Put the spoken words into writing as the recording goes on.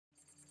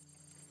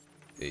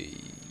A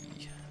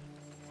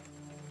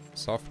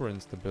software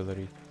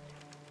instability.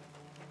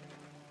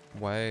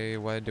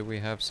 Why do we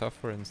have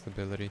software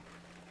instability?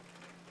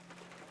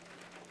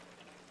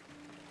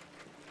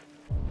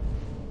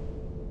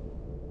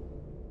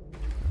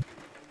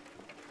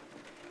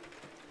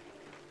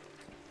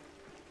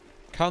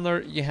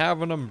 Connor, you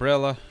have an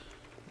umbrella.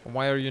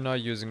 Why are you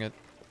not using it?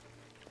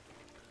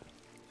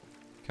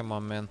 Come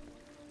on, man.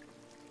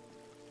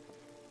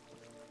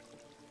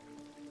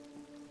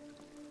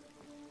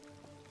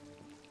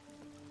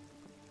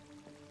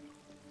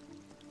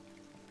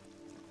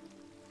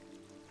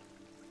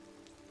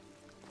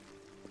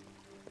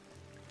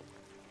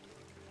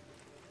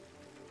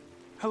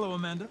 Hello,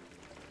 Amanda.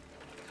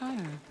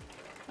 Connor,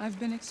 I've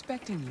been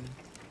expecting you.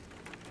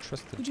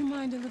 Trusted. Would you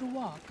mind a little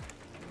walk?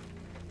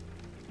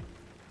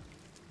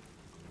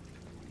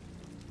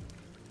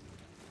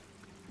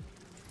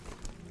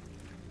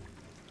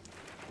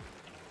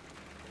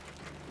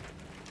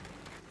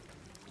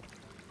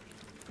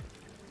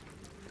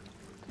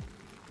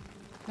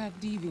 That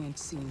deviant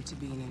seemed to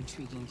be an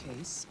intriguing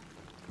case.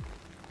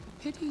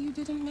 Pity you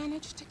didn't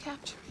manage to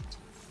capture it.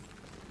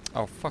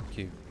 Oh, fuck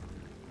you.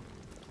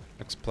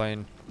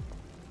 Explain.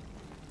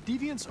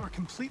 Deviants are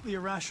completely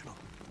irrational,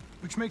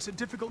 which makes it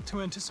difficult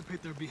to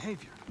anticipate their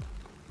behavior.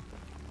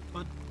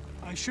 But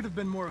I should have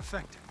been more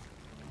effective.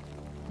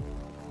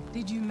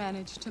 Did you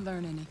manage to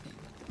learn anything?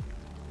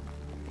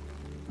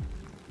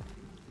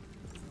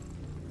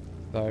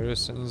 There is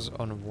signs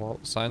on wall.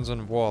 Signs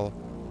on wall.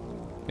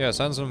 Yeah,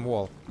 signs on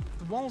wall.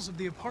 The walls of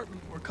the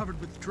apartment were covered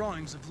with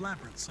drawings of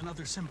labyrinths and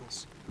other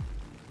symbols.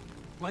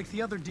 Like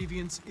the other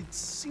deviants, it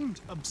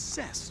seemed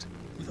obsessed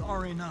with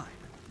RA9.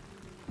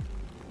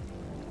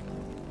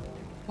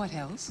 What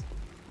else?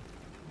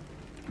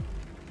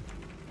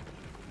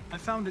 I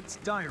found its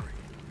diary,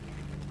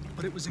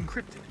 but it was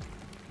encrypted.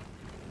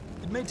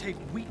 It may take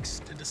weeks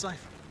to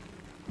decipher.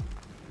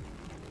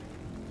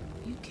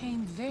 You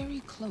came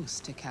very close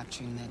to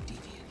capturing that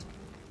deviant.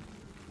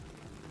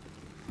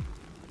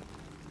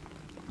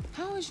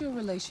 How is your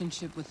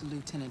relationship with the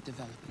Lieutenant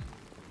developing?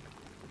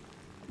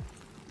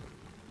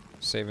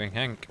 Saving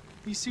Hank.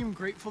 He seemed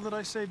grateful that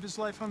I saved his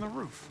life on the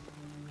roof.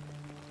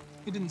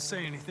 He didn't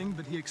say anything,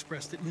 but he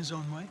expressed it in his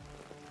own way.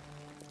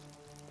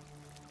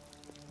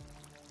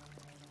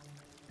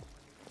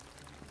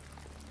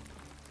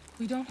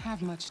 We don't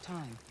have much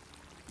time.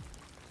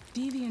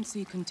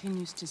 Deviancy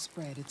continues to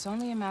spread. It's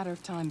only a matter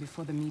of time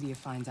before the media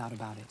finds out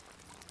about it.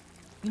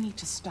 We need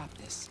to stop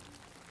this,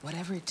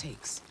 whatever it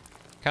takes.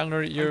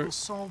 Connor, I will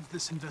solve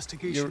this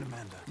investigation,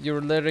 Amanda.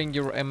 You're letting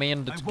your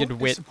Amanda I get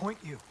won't wet. disappoint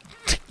you.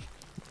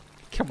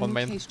 Come on, A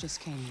man. case just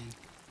came in.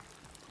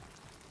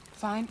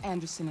 Find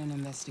Anderson and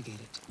investigate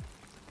it.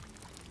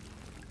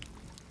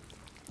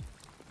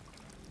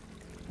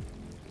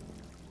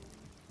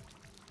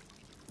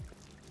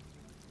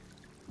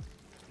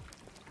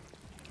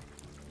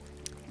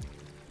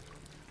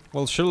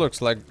 Well, she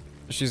looks like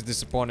she's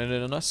disappointed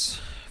in us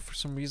for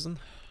some reason.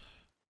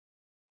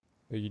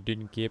 You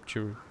didn't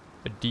capture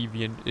a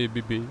deviant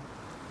ABB.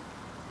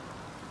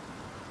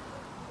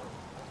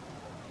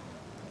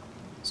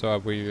 So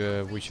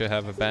we should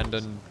have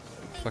abandoned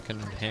fucking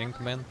Hank,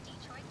 man.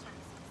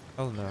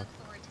 Oh no.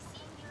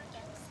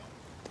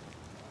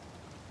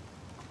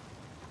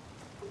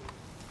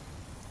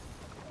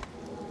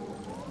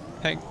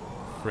 Hank,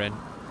 friend.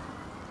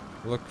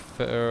 Look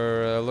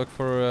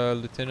for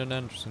Lieutenant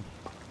Anderson.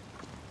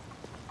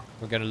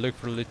 We're gonna look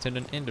for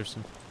Lieutenant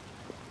Anderson.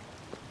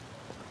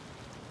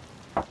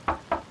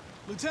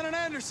 Lieutenant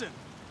Anderson!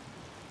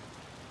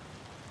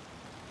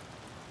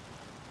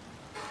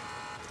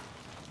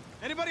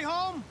 Anybody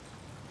home?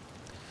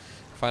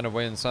 Find a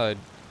way inside.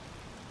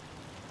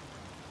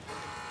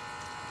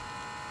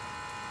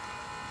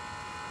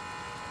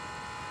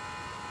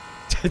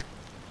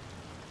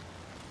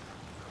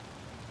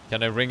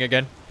 Can I ring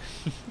again?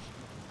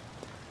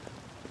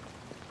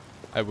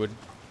 I would.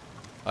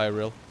 I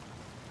will.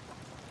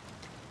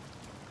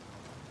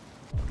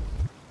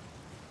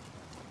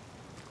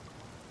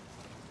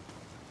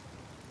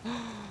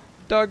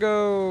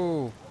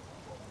 Doggo!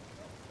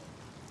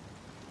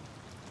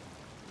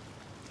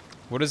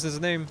 What is his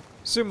name?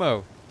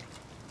 Sumo!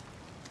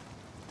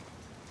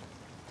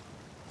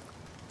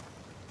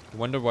 I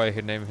wonder why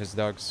he named his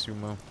dog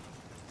Sumo.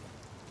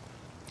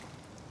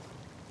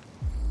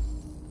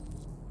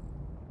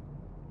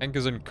 Hank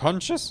is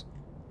unconscious?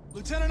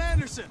 Lieutenant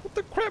Anderson! What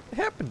the crap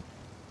happened?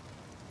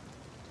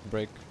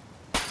 Break.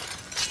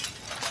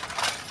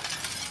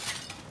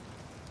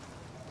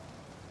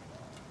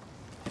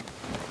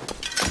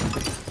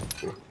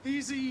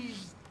 Easy,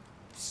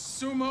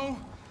 Sumo.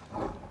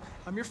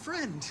 I'm your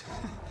friend.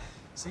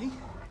 See?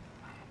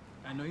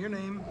 I know your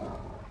name.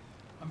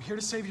 I'm here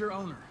to save your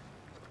owner.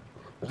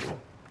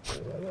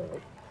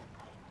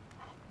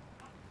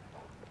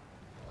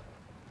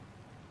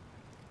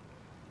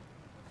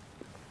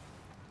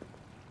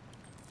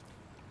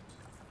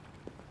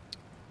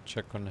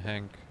 Check on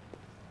Hank.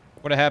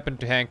 What happened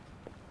to Hank?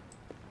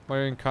 Why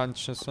are you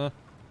unconscious, huh?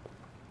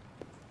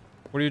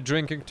 Were you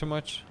drinking too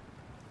much?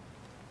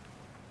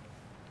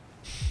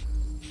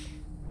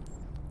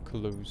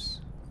 clues.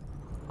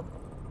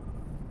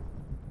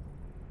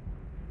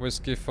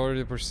 Whiskey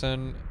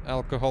 40%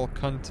 alcohol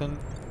content.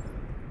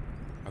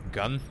 A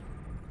gun.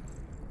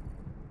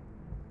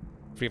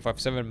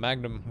 357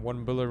 Magnum,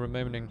 1 bullet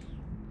remaining.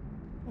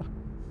 Oh.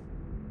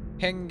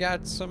 Hang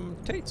got some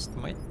taste,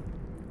 mate.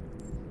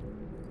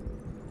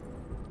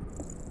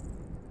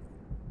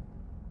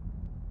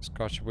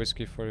 Scotch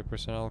whiskey,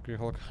 40%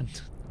 alcohol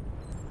content.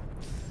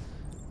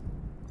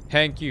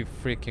 Thank you,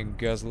 freaking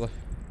guzzler.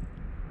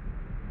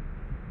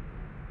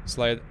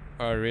 Slight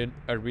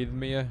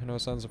arrhythmia, no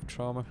signs of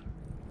trauma.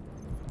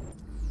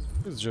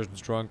 He's just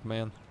drunk,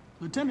 man.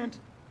 Lieutenant.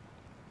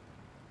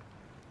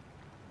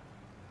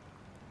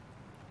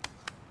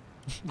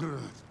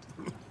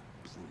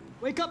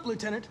 Wake up,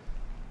 Lieutenant.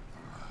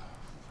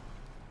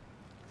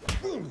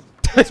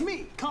 It's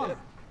me, Connor.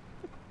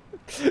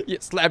 You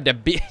slapped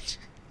that bitch.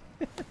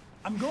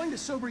 I'm going to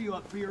sober you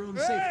up for your own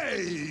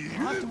safety. Hey!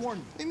 I have to warn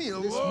you. Leave me This may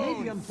be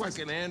alone,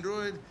 unpleasant. fucking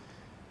android.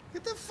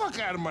 Get the fuck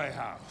out of my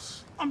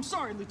house. I'm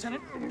sorry,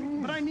 Lieutenant,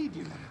 but I need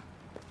you.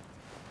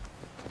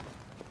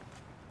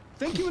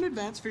 Thank you in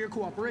advance for your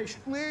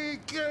cooperation.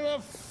 Get the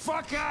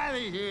fuck out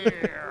of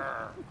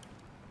here!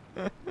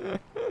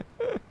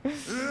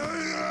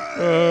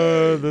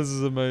 This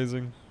is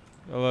amazing.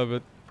 I love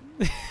it.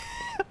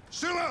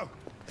 Sulu!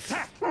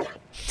 Attack!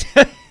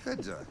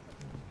 Good job.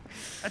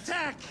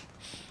 Attack!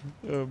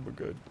 Oh my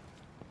god.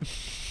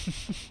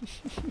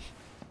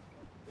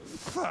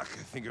 Fuck,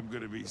 I think I'm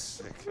gonna be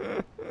sick.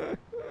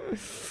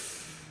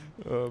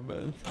 Oh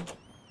man.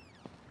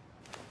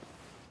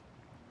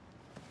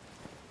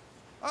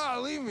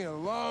 Oh, leave me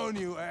alone,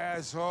 you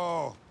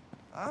asshole.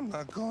 I'm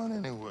not going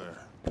anywhere.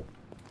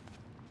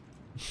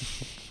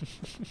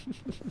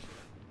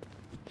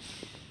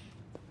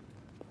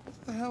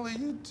 What the hell are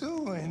you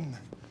doing?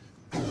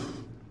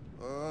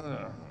 Oh,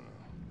 no.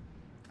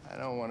 I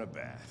don't want a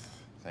bath.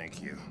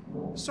 Thank you.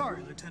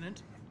 Sorry,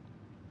 Lieutenant.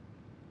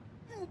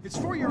 It's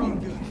for your own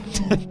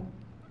good.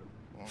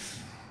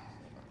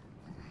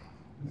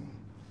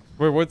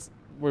 Wait, what?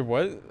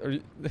 Are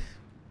you...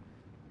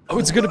 Oh,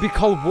 it's gonna be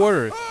cold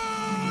water.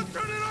 Oh,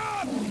 turn it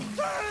off!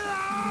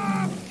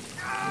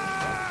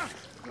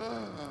 Turn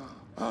it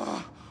off!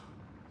 Ah!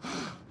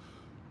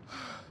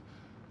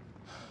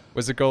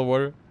 Was it cold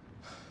water?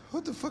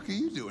 What the fuck are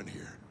you doing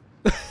here?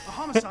 A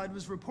homicide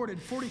was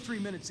reported 43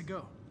 minutes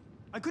ago.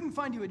 I couldn't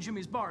find you at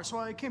Jimmy's bar, so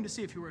I came to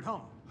see if you were at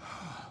home.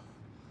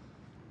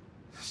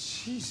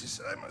 Jesus,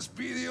 I must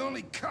be the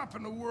only cop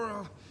in the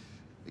world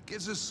that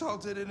gets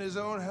assaulted in his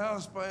own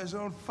house by his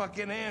own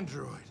fucking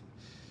android.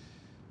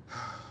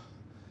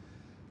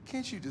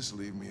 Can't you just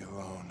leave me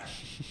alone?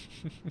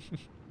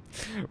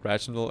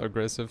 Rational,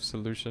 aggressive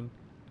solution.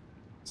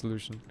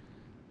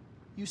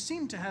 You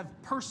seem to have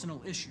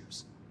personal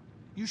issues.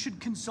 You should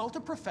consult a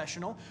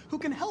professional who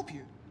can help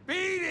you.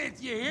 Beat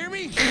it, you hear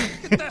me?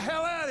 Get the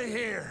hell out of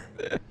here!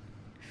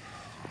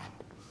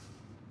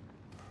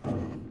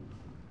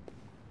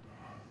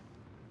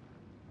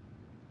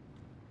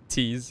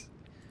 Tease.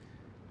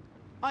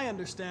 I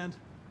understand.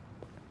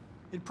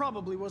 It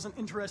probably wasn't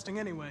interesting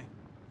anyway.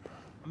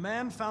 A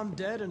man found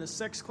dead in a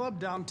sex club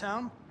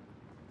downtown.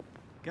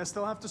 Guess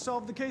they'll have to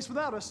solve the case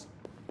without us.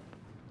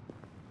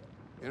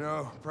 You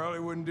know, probably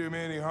wouldn't do me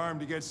any harm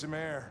to get some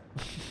air.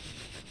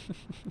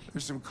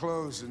 There's some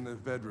clothes in the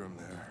bedroom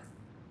there.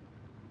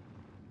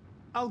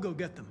 I'll go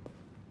get them.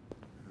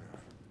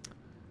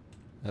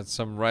 That's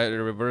some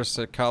reverse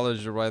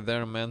psychology right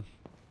there, man.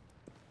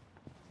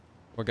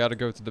 We gotta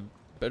go to the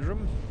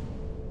bedroom.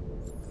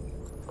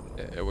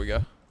 Here we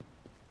go.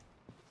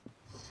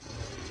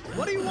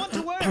 What do you want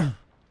to wear?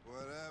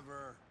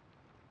 Whatever.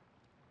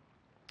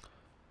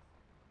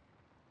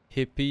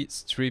 Hippie,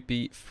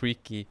 strippy,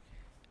 freaky.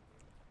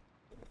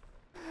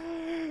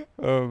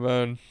 Oh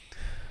man,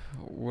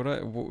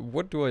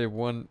 what do I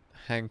want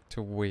Hank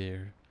to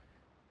wear?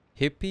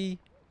 Hippie,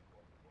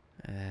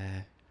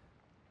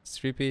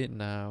 strippy.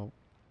 Now,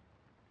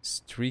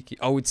 streaky.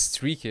 Oh, it's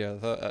streaky. I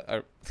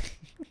thought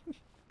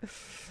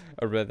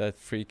I read that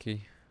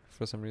freaky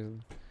for some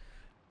reason.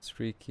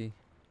 Streaky.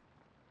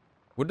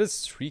 What does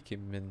streaky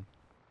mean?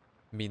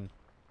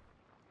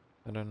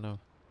 I don't know.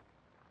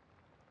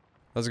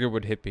 Let's go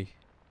with hippie.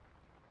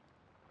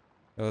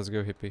 Yeah, let's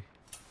go hippie.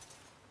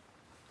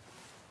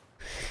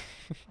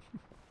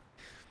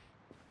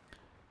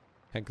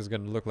 Hank is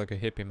gonna look like a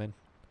hippie, man.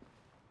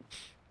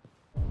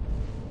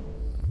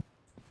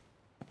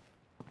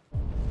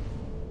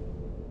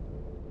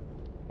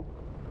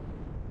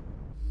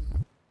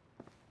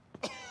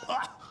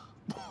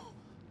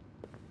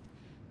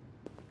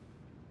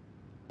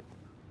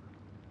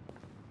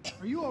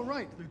 Are you all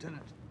right,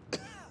 Lieutenant?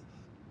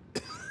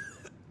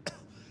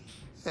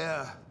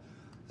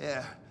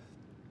 Yeah.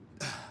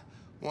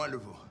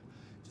 Wonderful.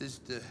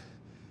 Just, give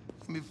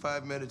me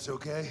 5 minutes,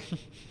 okay?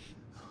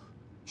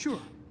 Sure.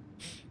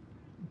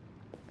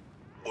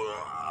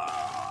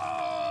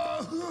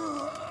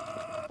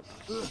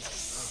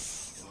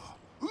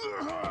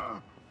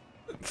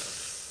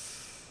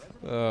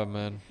 Oh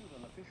man.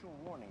 An official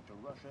warning to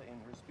Russia in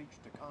her speech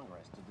to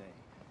Congress today.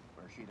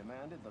 paper, she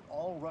demanded that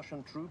all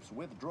Russian troops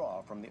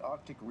withdraw from the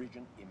Arctic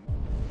region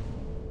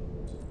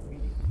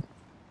immediately.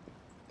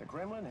 The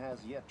Kremlin has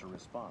yet to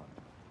respond,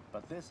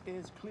 but this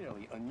is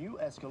clearly a new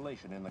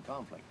escalation in the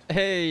conflict.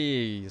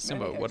 Hey,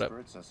 Simba, Many what up?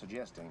 experts are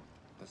suggesting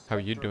the How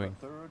you specter of doing?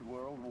 a Third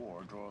World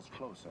War draws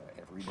closer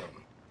every day.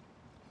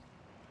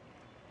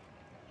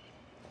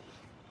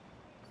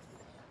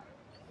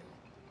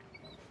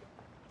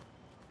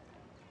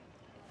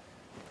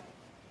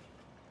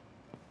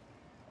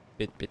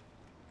 Bit.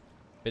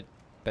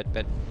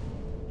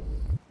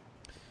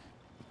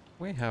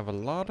 We have a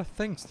lot of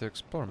things to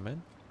explore,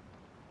 man.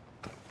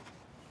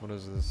 What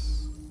is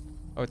this?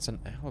 Oh, it's an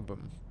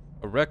album.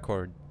 A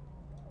record,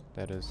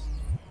 that is.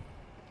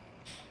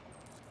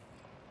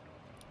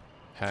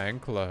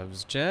 Hank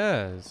loves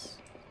jazz.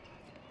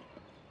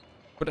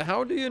 But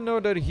how do you know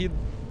that he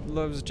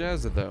loves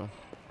jazz, though?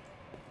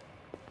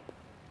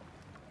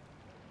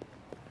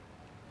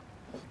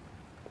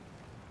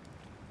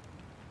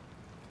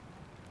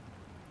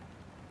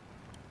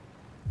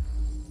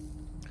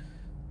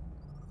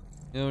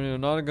 You know, you're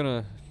not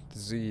gonna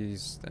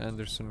disease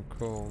Anderson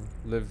Cole.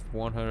 Live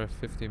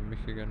 150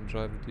 Michigan,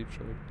 drive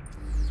Detroit.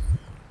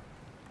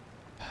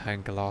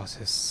 Hank lost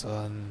his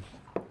son.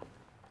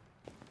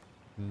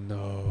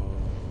 No.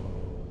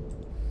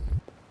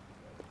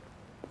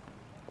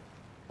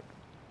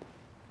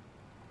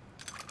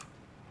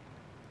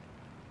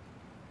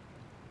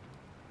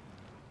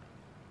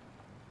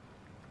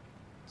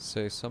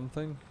 Say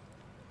something.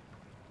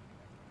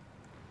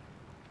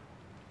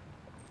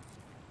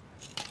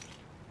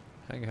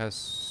 Hank has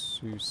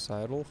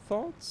suicidal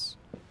thoughts?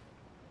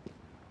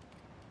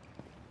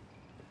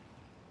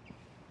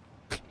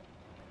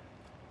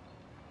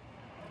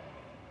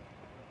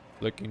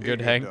 Looking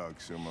good, Eat Hank. your dog,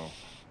 Sumo.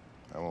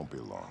 I won't be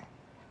long.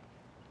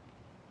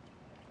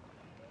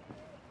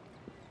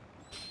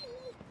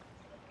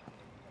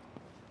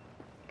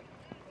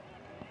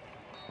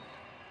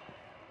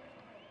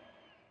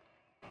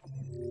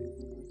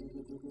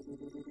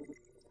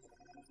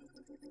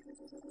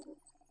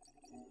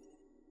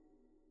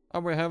 Oh,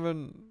 we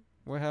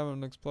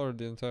haven't explored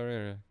the entire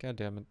area. God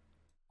damn it.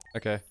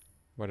 Okay,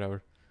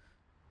 whatever.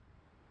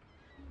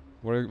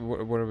 What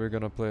are we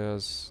gonna play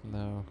as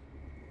now?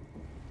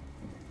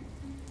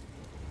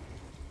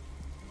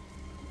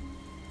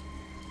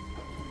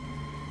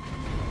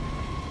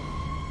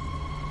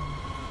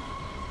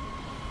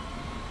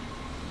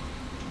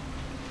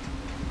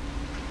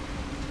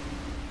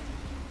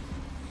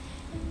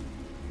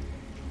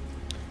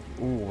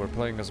 Ooh, we're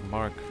playing as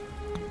Mark.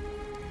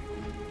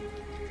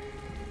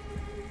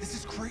 This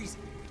is crazy.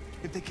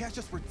 If they catch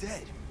us, we're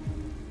dead.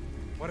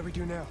 What do we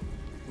do now?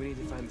 We need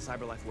to find the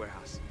CyberLife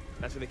warehouse.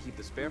 That's where they keep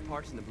the spare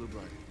parts and the blue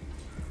blood.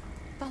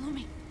 Follow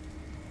me.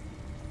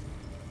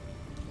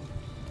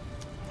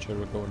 Should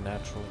we go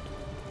natural?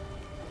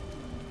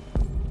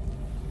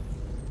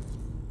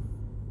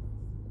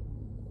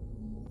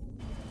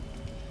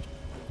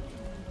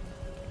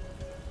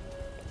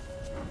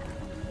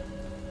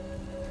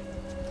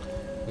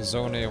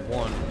 Zone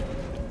A1.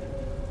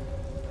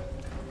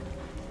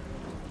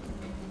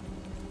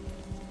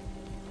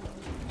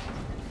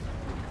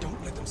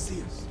 Don't let them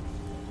see us.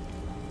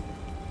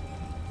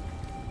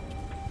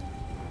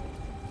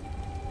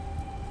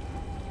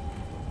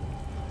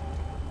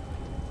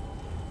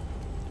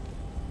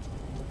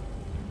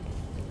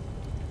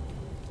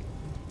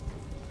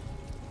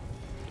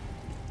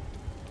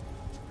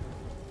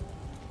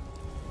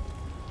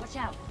 Watch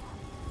out.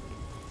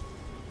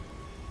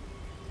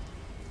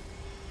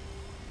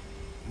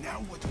 Now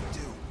what do we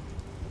do?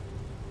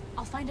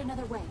 I'll find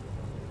another way.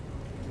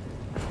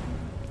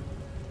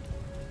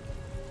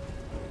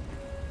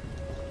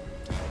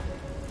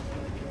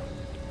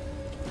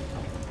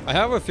 I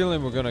have a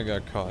feeling we're gonna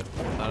get caught.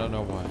 I don't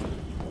know why.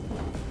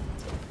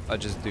 I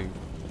just do.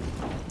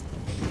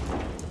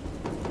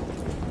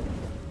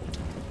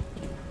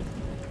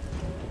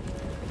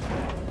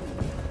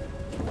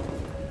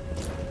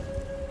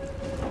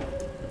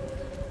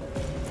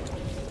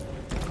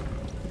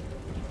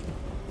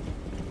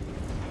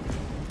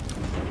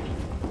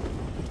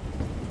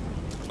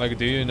 Like,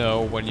 do you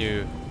know when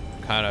you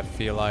kind of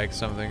feel like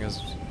something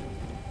is...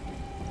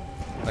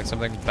 like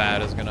something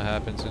bad is gonna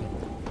happen soon?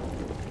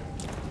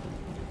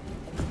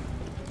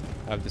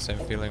 I have the same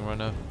feeling right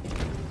now.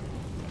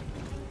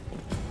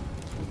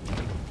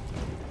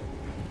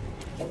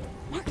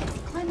 Mark,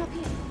 climb up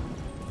here.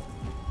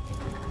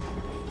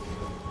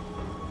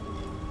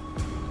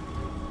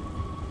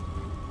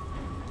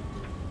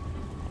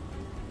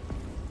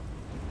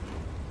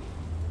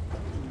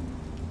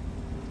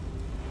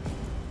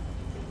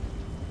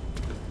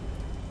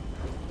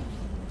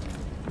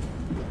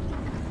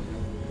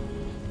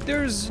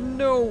 There's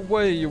no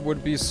way you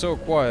would be so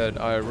quiet,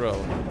 IRL.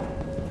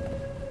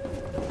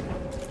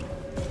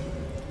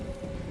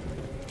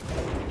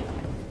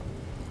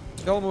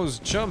 You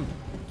almost jumped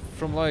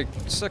from like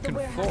second The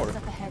warehouse floor. is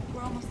up ahead.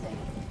 We're almost there.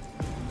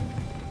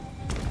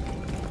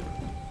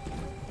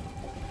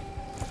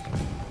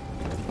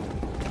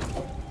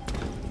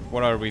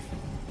 What are we,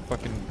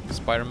 fucking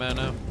Spider-Man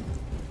now?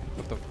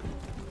 What the?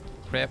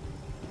 Crap.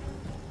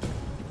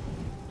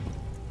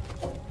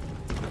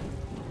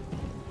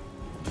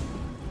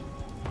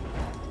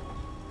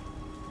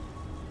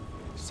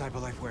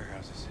 Cyberlife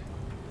warehouses.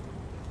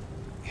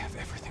 We have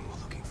everything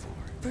we're looking for.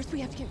 First, we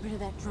have to get rid of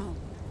that drone.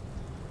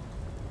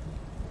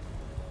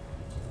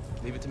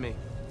 Leave it to me.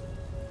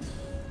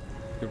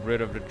 Get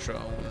rid of the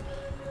drone.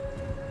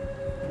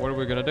 What are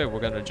we gonna do? We're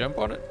gonna jump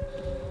on it?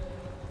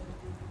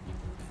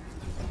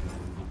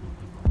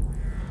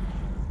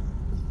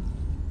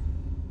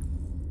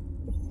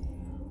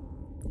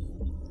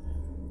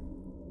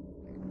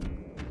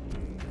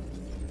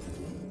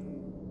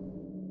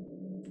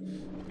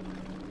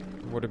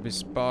 Would it be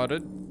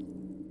spotted?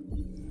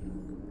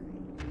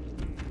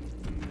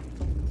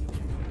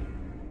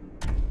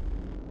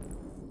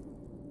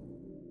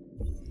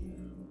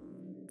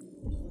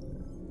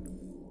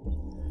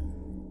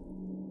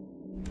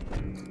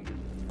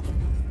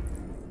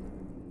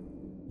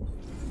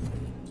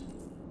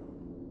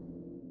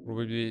 Would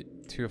we be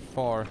too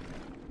far?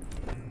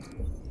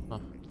 Huh.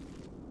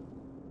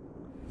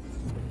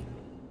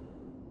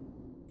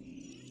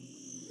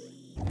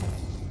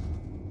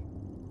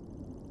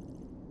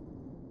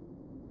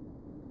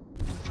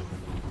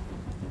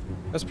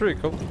 That's pretty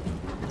cool.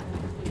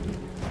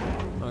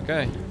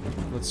 Okay,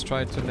 let's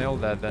try to nail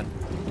that then.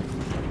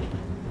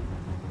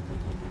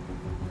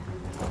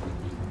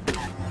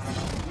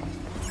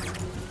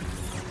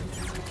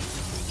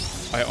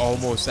 I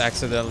almost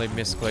accidentally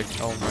misclicked.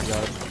 Oh my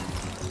god.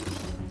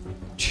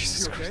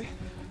 Jesus You okay? Christ.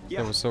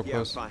 Yeah, That was so yeah,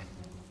 close. I'm fine.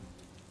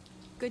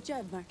 Good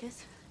job,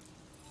 Marcus.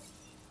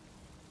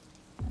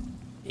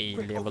 Hey,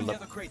 Quick, open level the up.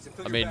 other crates and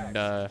fill I your mean,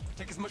 bags.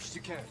 Take as much as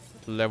you can.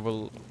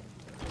 level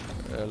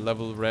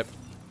rep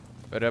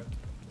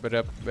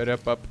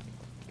up.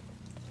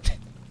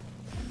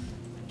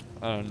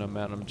 I don't know,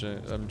 man.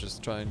 I'm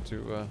just trying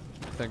to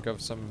think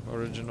of some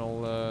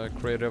original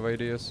creative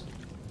ideas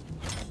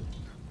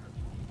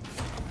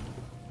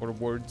or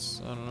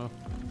words. I don't know.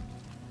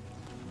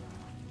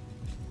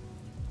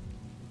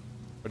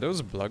 Are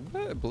those blood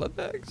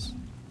bags?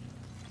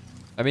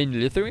 I mean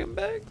lithium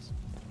bags?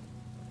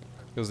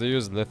 Because they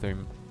use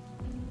lithium.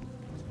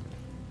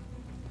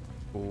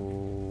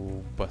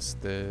 Oh,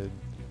 busted.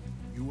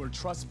 You were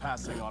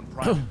trespassing on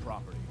private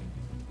property.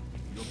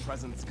 Your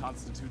presence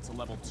constitutes a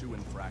level 2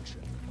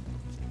 infraction.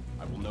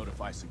 I will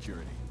notify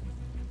security.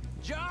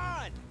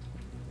 John!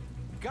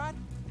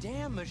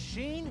 Goddamn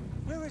machine!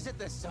 Where is it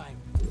this time?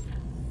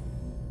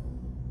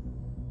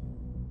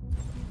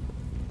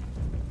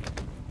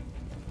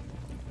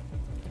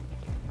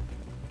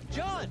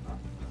 John!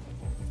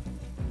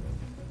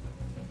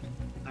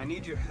 I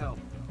need your help.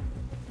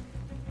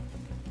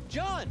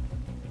 John!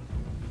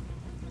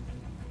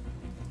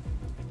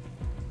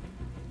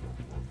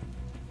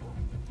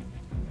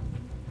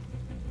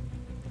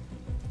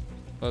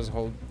 Let's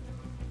hold.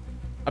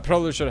 I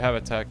probably should have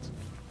attacked.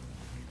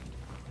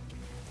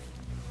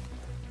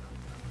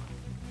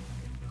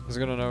 I was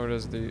gonna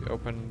notice the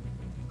open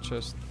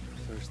chest.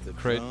 First the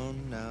Crate.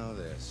 drone, now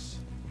this.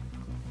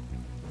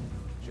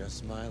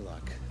 Just my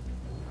luck.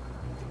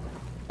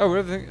 Oh,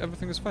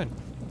 everything is fine.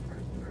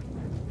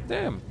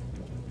 Damn.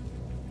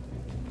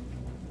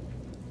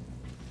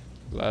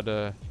 Glad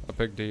I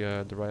picked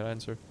the right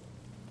answer.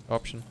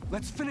 Option.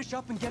 Let's finish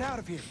up and get out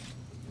of here.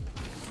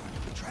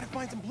 Try to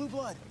find some blue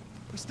blood.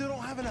 We still don't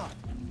have enough.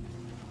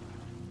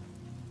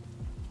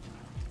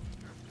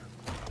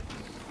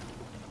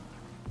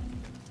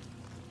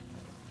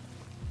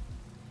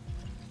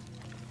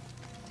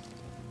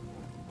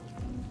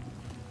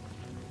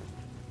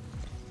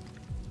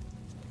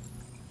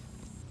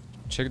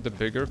 Check the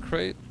bigger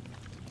crate.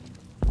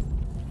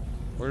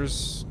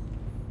 Where's...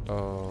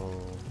 Oh...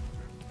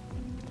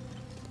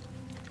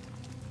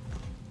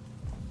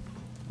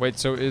 Wait,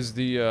 so is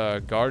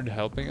the guard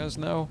helping us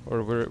now?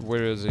 Or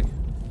where is he?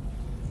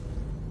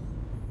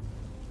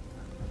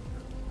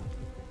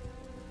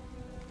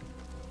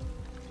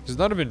 He's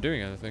not even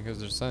doing anything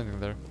because there's standing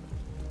there.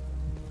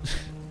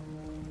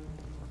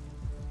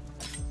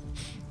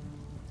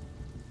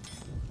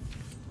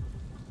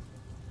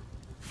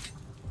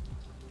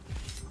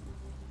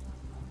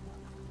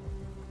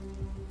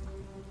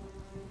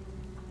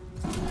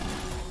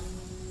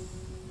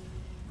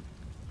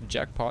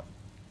 Jackpot.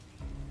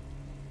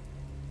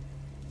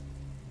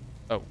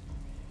 Oh.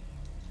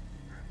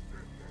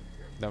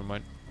 Never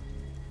mind.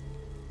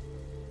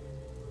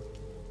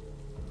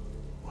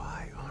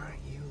 Why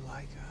aren't you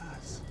like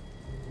us?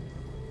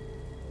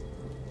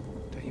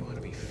 Don't you want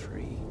to be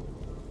free?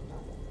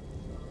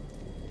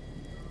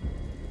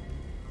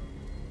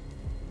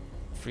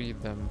 Free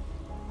them.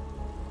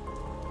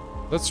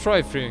 Let's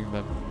try freeing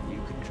them. You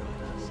could join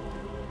us.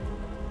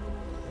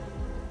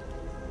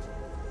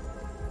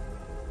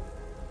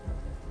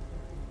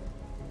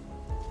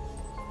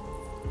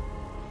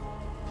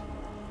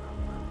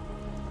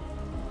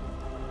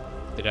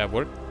 Did that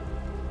work?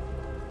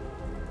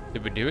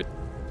 Did we do it?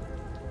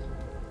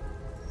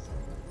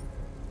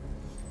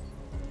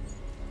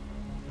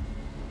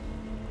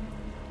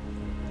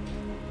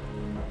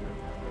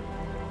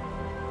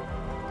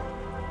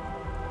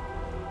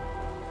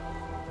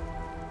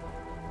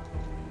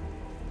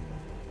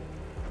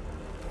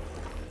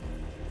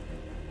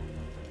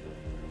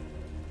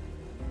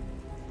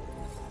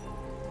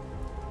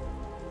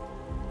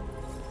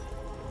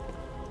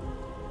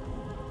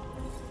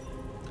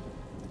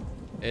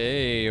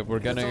 Hey, we're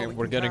That's all getting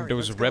we can carry.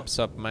 those Let's go. reps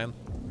up, man.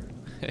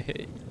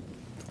 Hey.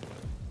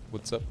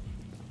 What's up?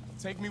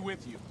 Take me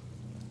with you.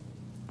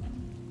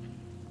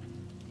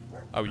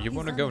 Oh, you He's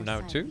want to on go our now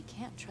side. too? We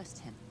can't trust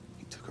him.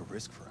 He took a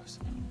risk for us.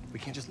 We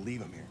can't just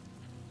leave him here.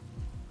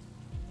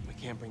 We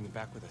can't bring them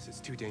back with us. It's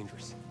too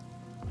dangerous.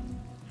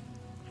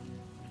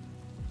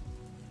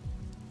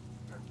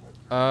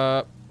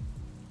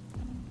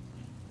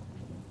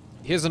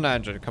 Here's an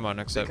android. Come on,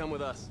 They accept. come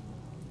with us.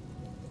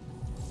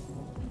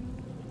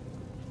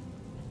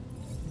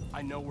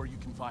 I know where you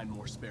can find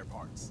more spare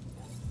parts.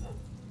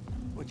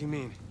 What do you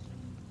mean?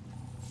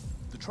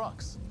 The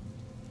trucks.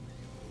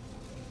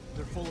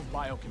 They're full of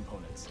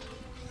biocomponents.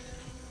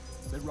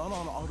 They run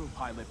on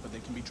autopilot, but they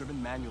can be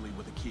driven manually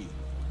with a key.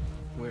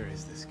 Where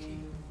is this key?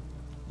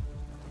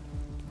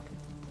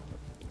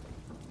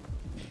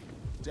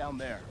 Down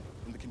there,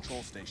 in the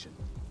control station.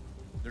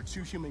 There are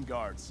 2 human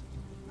guards.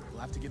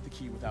 We'll have to get the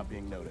key without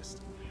being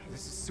noticed.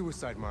 This is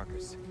suicide,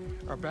 Marcus.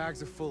 Our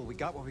bags are full. We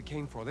got what we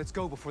came for. Let's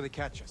go before they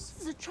catch us.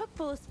 This is a truck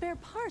full of spare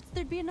parts.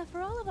 There'd be enough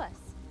for all of us.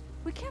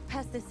 We can't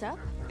pass this up.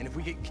 And if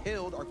we get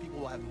killed, our people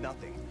will have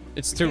nothing.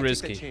 It's We too can't take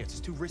risky. that chance. It's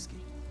too risky.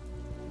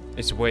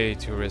 It's way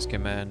too risky,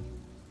 man.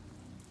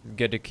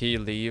 Get the key,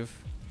 leave.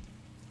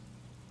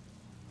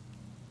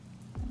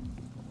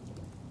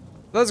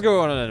 Let's go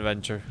on an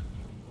adventure.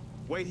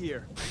 Wait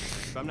here.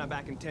 If I'm not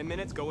back in 10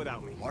 minutes, go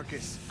without me.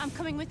 Marcus. I'm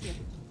coming with you.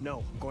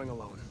 No, I'm going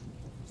alone.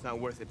 It's not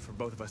worth it for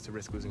both of us to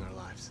risk losing our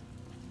lives.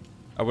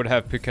 I would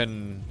have pick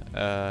and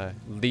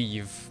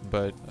leave,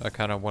 but I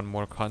kind of want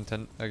more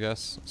content, I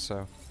guess.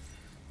 So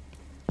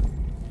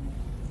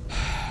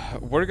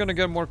we're gonna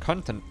get more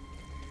content.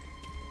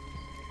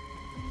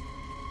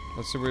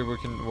 Let's see what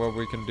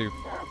we can do.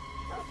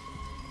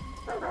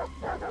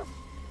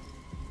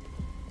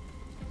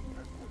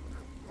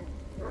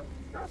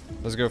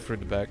 Let's go through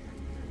the back.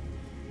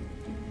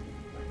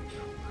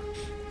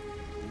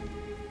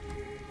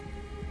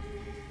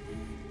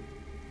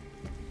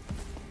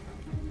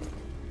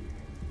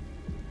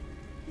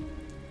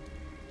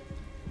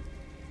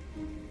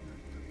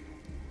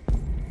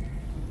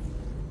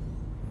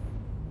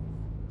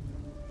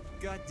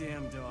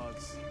 Goddamn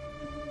dogs.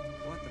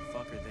 What the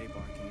fuck are they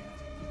barking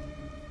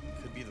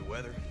at? Could be the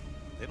weather.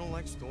 They don't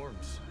like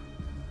storms.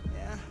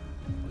 Yeah,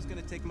 I was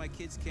gonna take my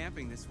kids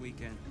camping this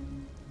weekend.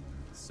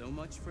 So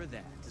much for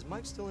that. Is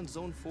Mike still in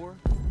Zone 4?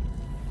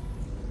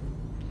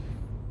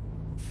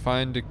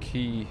 Find the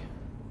key.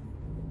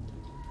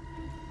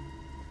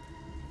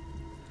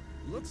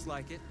 Looks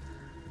like it.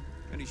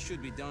 And he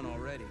should be done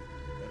already.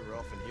 Better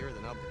off in here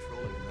than out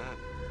patrolling in that.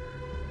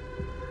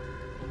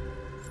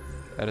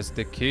 That is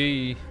the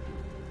key.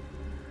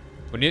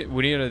 We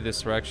need a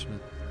distraction.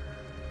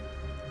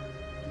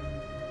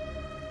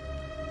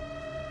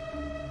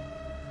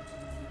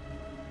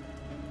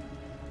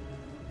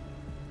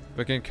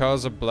 We can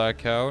cause a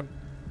blackout.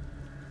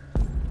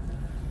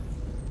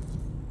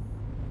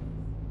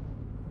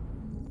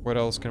 What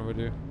else can we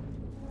do?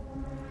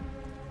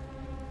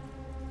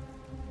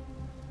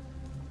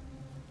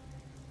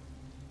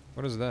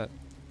 What is that?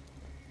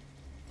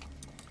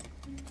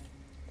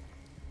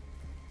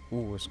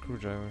 Ooh, a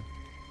screwdriver.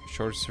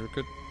 Short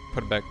circuit.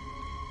 Put it back.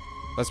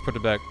 Let's put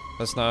it back.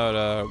 Let's not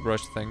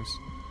rush things.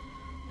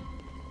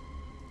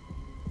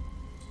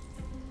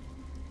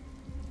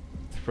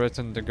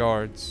 Threaten the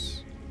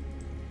guards.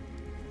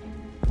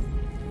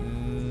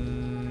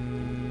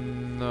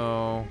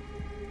 No.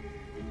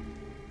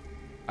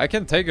 I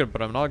can take it,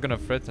 but I'm not gonna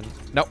threaten.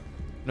 No.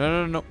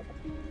 No, no, no.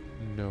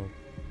 No.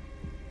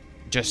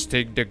 Just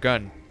take the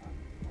gun.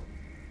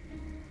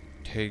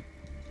 Take.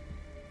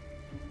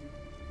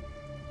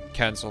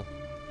 Cancel.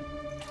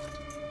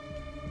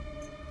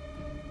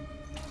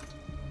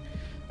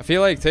 I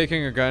feel like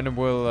taking a gun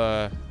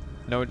will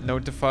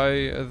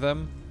notify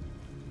them,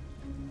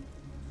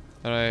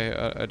 and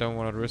I don't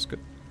want to risk it.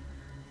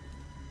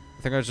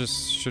 I think I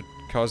just should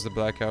cause the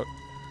blackout.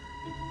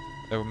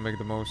 That would make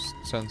the most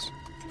sense.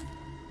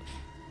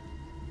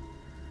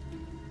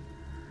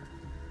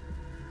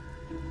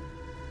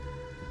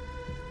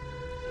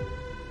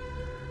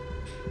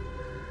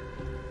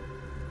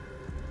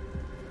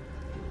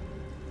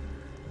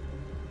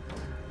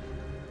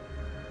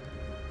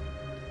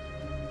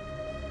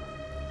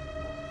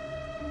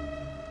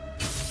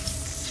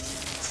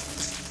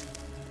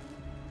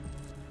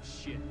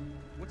 Shit.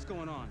 What's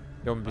going on?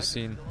 Don't be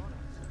seen.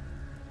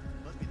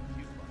 Must be the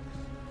fuse box.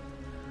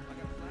 I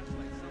got a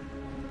flashlight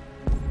somewhere.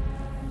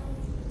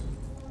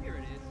 Here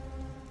it is.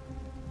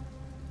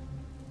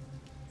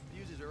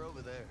 Fuses are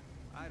over there.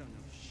 I don't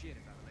know shit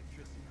about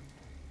electricity.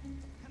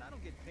 And I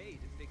don't get paid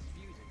to fix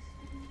fuses.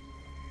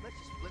 Let's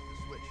just flip the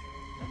switch.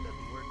 That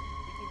doesn't work.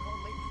 We can call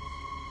maintenance.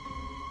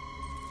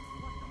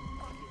 What the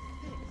fuck is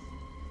this?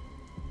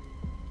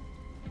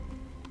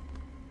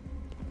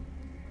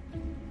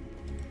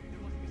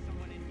 There must be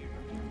someone in here.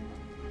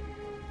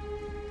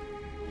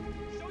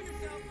 Show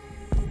yourself!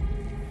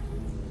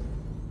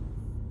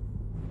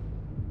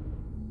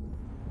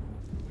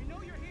 We know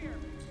you're here!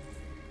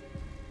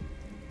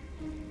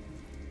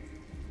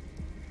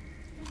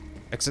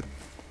 Exit.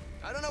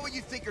 I don't know what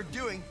you think you're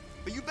doing,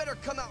 but you better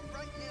come out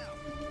right now.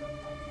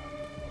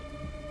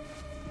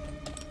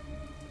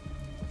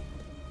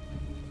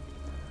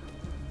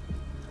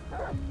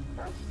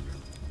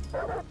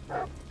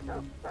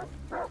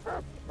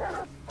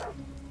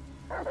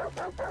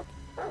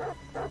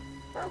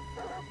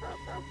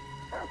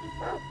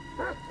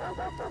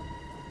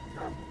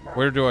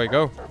 Where do I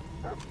go?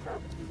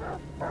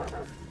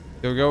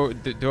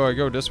 Do I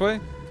go this way?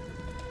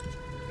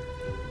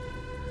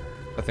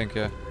 I think,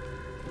 yeah.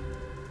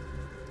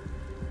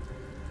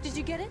 Did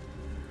you get it?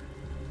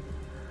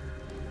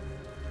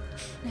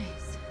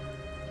 Nice.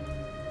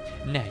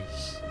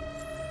 Nice.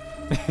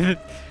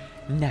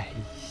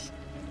 Nice.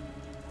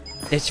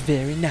 That's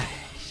very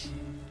nice.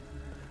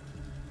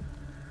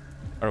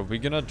 Are we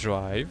gonna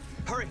drive?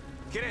 Hurry,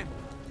 get in.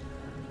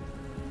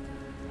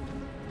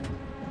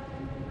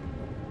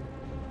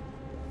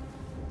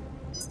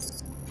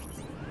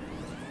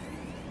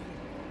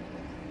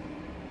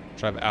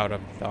 Drive out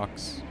of the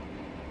docks.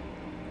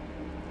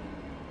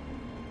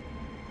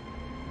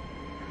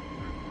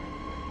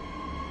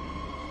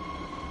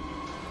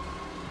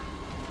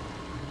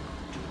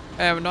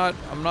 Hey, I'm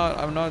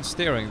not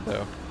steering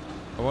though.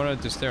 I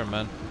wanted to steer,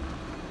 man.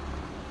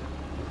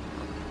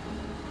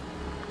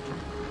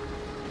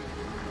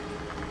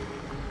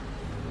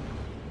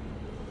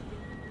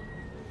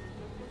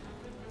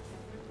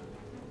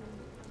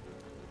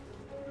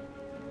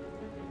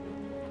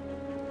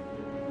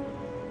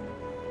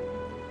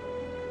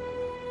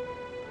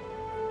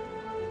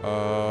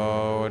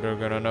 Oh, they're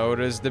gonna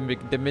notice the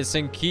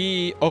missing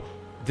key. Oh,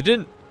 they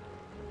didn't.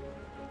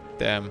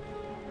 Damn.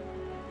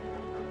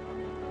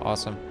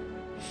 Awesome.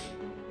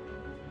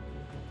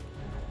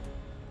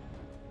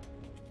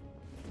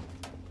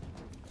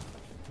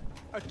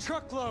 A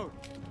truckload!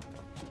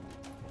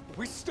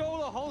 We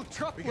stole a whole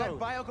truckload! We got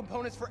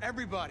biocomponents for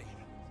everybody!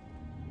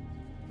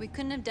 We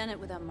couldn't have done it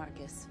without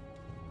Marcus.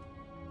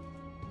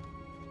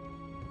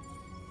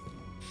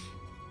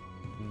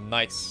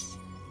 Nice.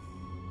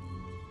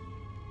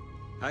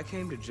 I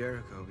came to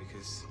Jericho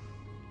because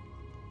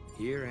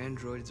here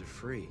androids are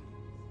free.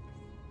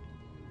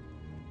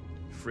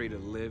 Free to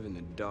live in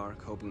the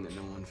dark, hoping that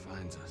no one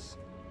finds us.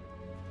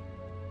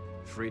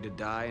 Free to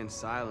die in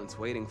silence,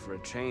 waiting for a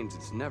change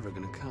that's never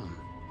gonna come.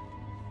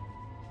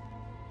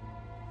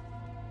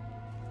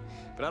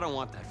 But I don't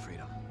want that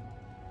freedom.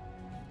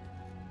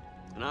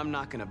 And I'm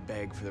not gonna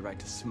beg for the right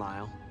to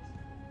smile,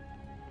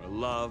 or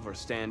love, or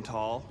stand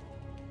tall.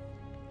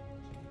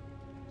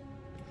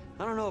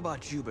 I don't know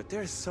about you, but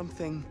there's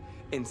something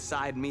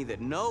inside me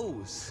that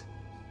knows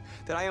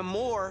that I am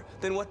more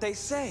than what they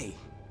say.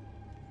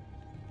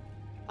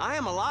 I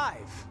am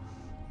alive,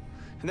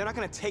 and they're not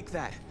gonna take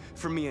that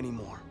from me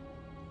anymore.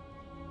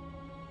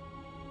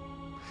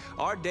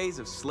 Our days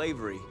of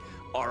slavery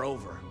are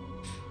over.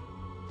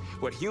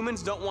 What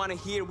humans don't want to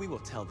hear, we will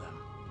tell them.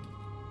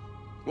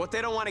 What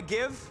they don't want to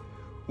give,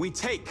 we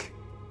take.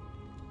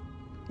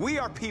 We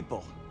are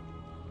people.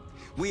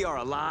 We are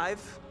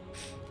alive.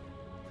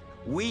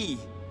 We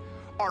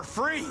are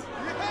free.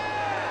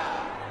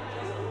 Yeah!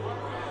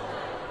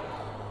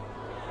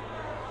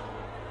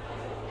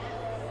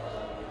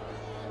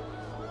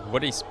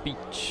 What a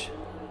speech.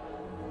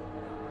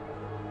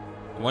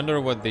 I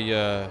wonder what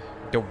the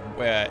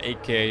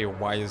AKA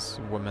wise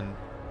woman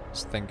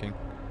is thinking.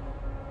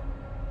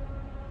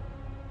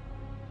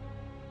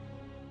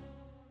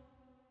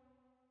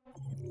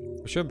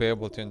 We should be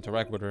able to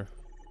interact with her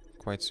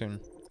quite soon,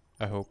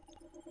 I hope.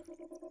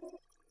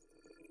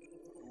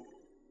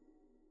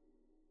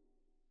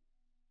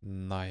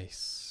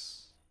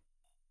 Nice.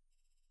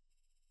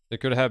 There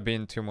could have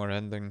been 2 more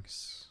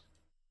endings.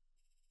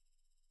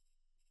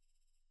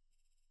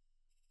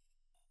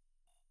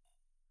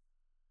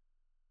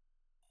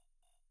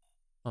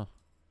 Huh.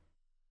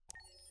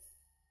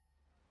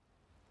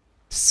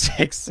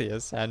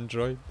 Sexiest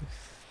android.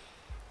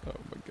 Oh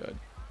my god.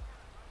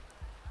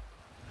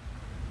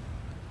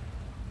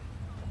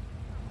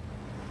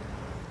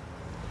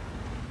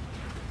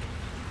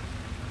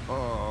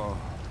 Oh,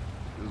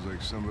 feels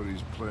like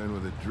somebody's playing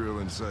with a drill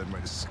inside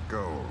my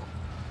skull.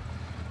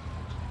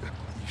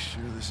 You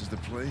sure this is the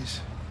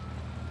place?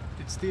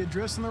 It's the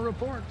address in the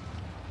report.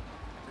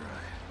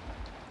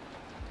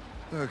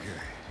 Right.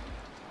 Okay.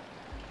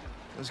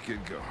 Let's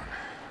get going.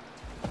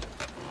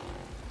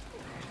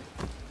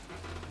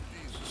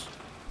 Jesus.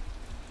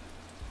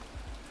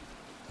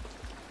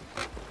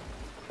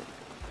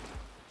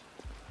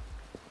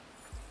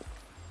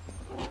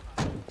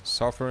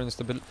 Software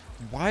instability.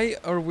 Why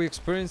are we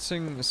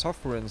experiencing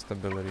software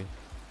instability?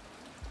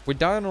 We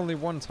died only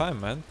one time,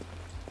 man.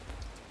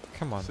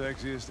 Come on.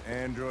 Sexiest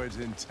androids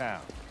in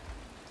town.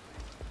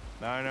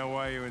 Now I know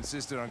why you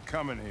insisted on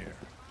coming here.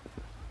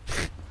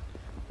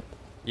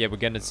 Yeah, we're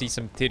gonna see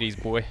some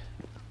titties, boy.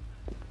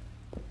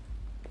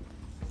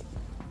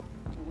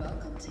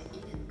 Welcome to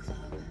Eden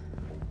Club.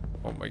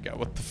 Oh my god,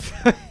 what the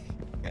fuck?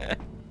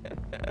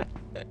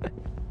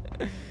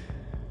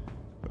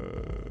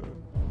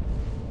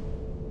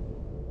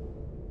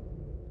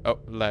 Oh,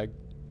 lag.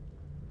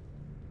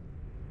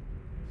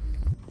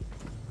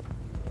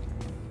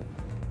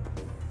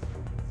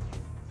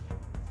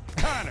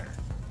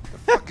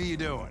 fuck are you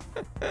doing?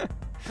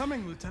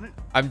 Coming, Lieutenant.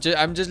 I'm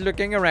just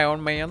looking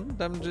around, man.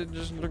 I'm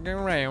just looking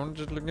around,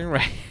 just looking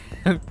around.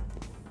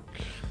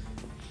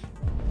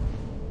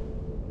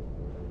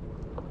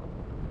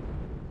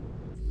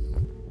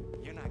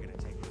 You're not gonna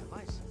take my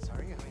license,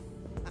 are you? I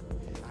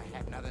mean, I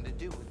had nothing to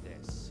do with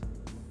this.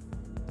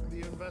 The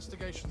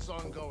investigation's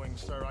ongoing,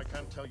 sir. I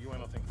can't tell you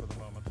anything for the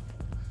moment.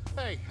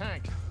 Hey,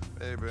 Hank.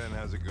 Hey, Ben,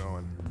 how's it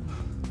going?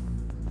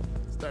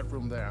 It's that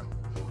room there.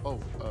 Oh,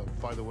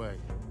 by the way,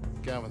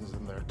 Gavin's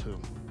in there,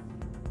 too.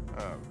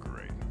 Oh,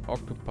 great.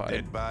 Occupied.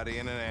 Dead body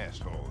and an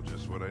asshole,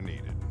 just what I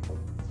needed.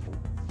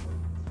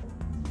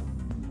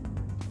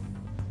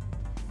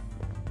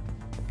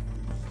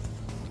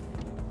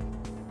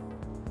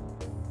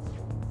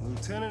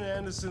 Lieutenant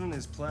Anderson and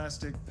his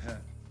plastic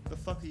pet. The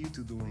fuck are you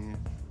two doing here?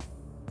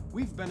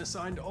 We've been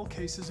assigned all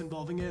cases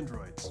involving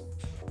androids.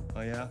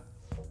 Oh yeah?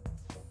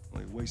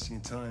 Well, you're wasting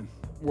your time.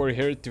 We're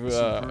here to,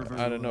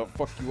 I don't know,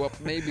 fuck you up,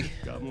 maybe.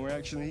 Got more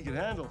action than he can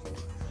handle.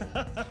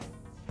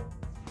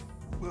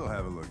 We'll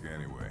have a look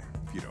anyway,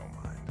 if you don't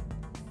mind.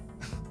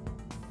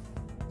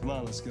 Come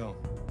on, let's go.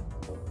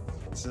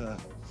 It's,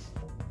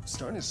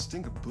 starting to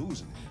stink of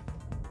booze in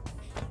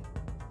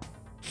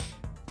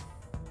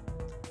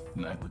here.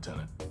 Night,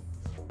 Lieutenant.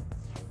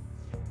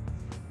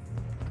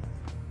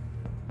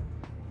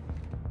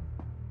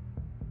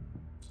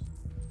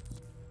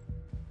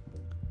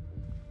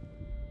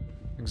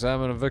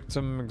 Examine a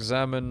victim,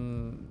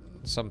 examine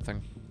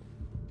something.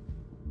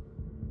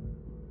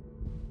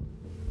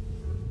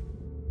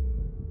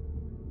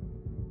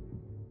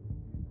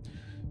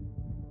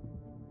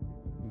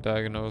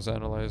 Diagnose,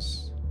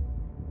 analyze.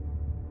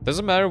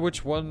 Doesn't matter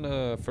which one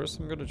first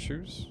I'm gonna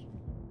choose.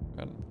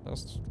 And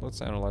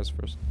let's analyze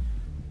first.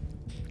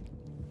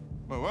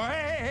 Whoa,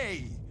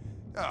 hey!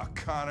 Oh,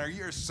 Connor,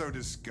 you're so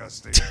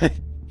disgusting. I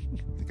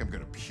think I'm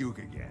gonna puke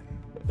again.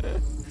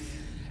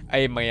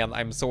 Hey man,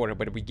 I'm sorry,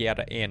 but we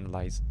gotta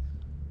analyze.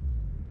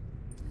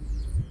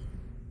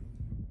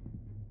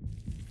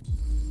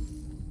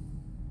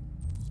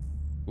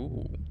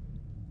 Ooh.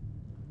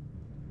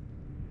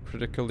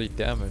 Critically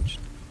damaged.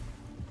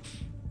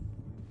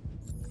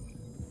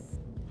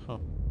 Huh.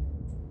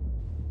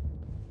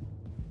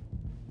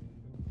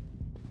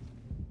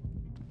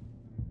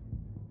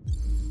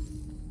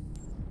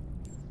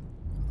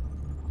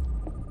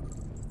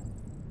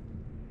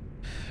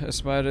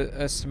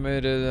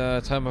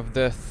 Estimated time of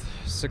death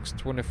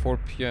 6:24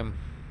 p.m.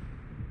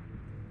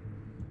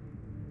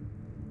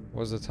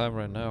 What's the time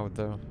right now,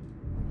 though?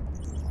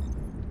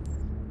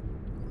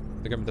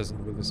 The game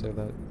doesn't really say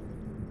that.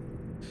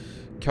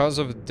 Cause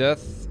of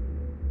death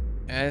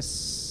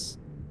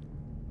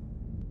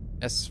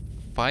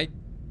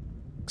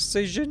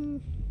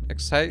asphyxiation?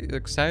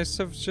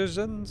 Excessive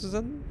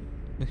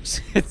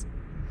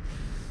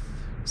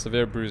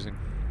severe bruising.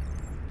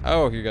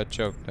 Oh, you got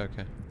choked.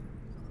 Okay.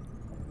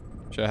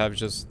 Should I have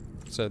just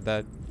said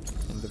that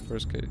in the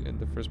first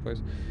place?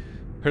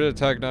 Heart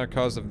attack, not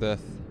cause of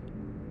death.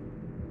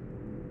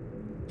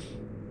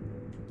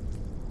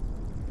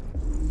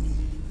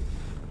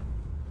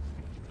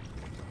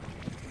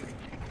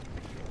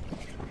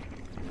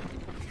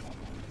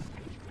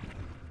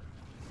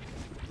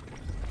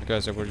 You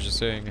guys were just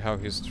saying how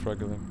he's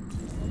struggling.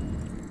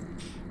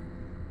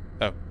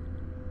 Oh.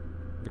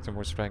 Victim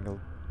was strangled.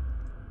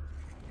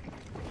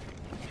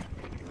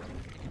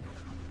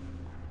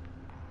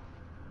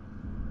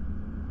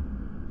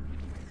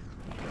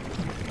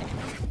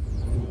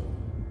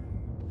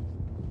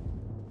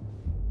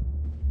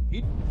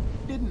 He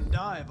didn't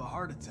die of a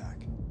heart attack.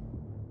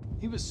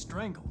 He was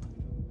strangled.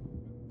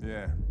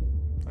 Yeah,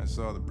 I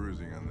saw the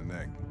bruising on the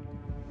neck.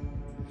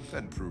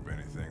 Didn't prove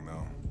anything,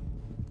 though.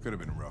 Could have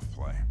been rough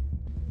play.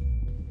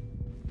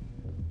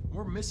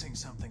 We're missing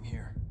something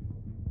here.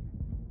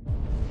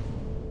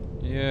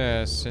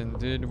 Yes,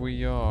 indeed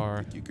we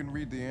are. Think you can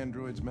read the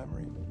android's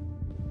memory?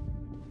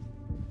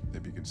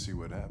 Maybe you can see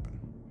what happened.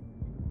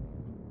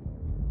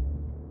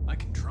 I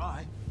can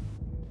try.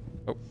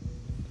 Oh.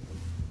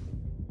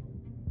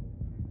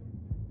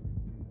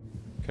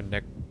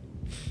 Connect.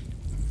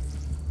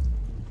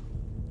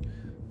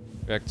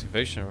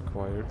 Reactivation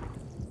required.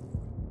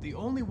 The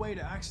only way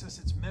to access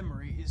its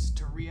memory is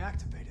to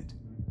reactivate it.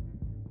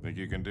 Think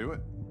you can do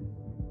it?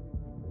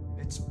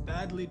 It's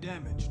badly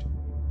damaged.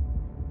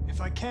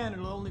 If I can,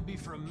 it'll only be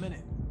for a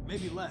minute,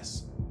 maybe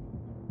less.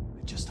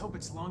 I just hope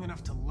it's long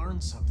enough to learn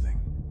something.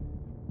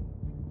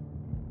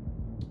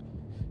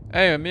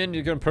 Hey, I mean,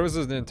 you can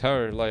process the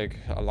entire, like,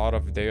 a lot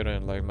of data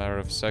in, like, a matter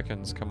of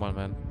seconds. Come on,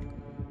 man.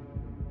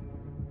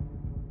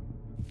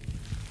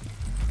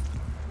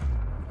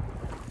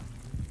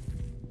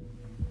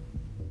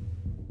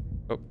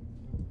 Oh.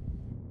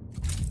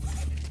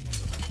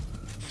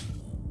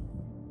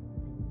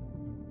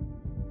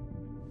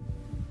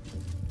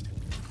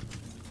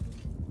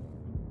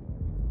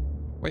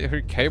 Wait,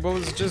 her cable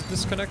is just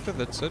disconnected?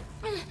 That's it?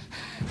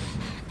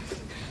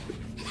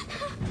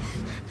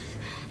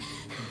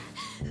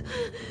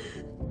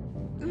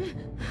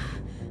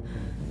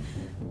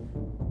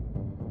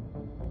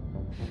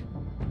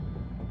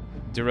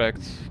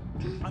 Direct.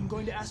 I'm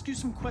going to ask you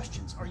some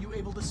questions. Are you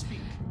able to speak?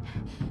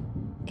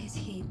 Is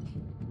he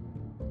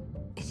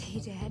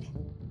dead?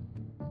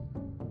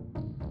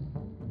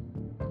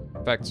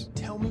 Facts.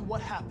 Tell me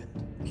what happened.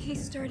 He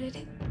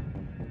started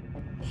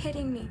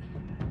hitting me.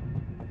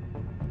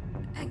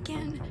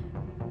 Again.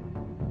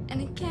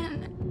 And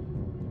again.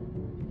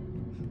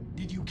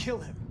 Did you kill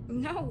him?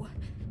 No.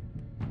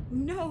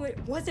 No, it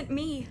wasn't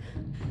me.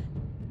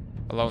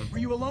 Alone. Were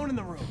you alone in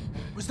the room?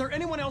 Was there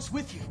anyone else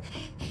with you?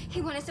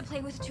 He wanted to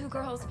play with 2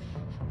 girls.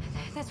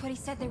 That's what he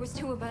said. There was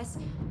 2 of us.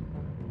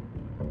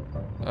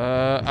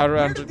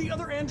 Where did the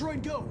other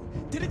android go?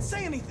 Did it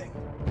say anything?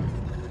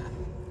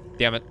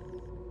 Damn it.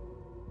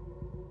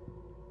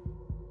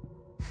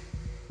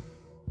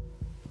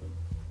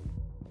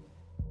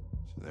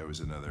 So there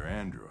was another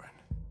android.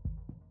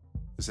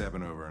 This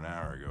happened over an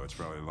hour ago. It's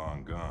probably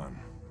long gone.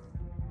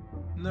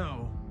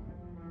 No.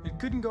 It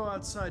couldn't go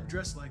outside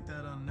dressed like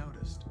that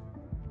unnoticed.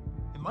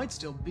 It might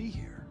still be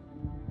here.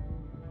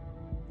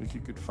 Think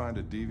you could find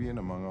a deviant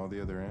among all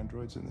the other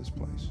androids in this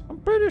place? I'm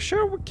pretty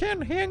sure we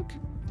can, Hank.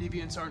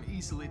 Deviants aren't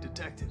easily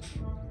detected.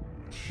 Oh,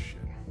 shit.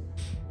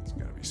 There's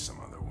gotta be some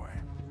other way.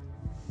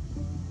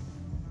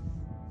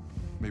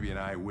 Maybe an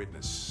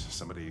eyewitness,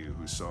 somebody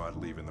who saw it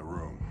leaving the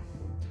room.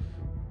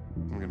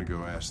 I'm gonna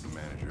go ask the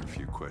manager a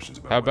few questions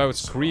about How what he about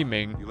saw.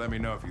 screaming? You let me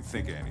know if you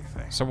think of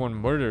anything. Someone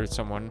murdered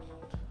someone.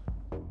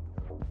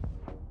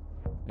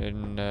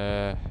 In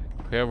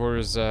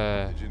whoever's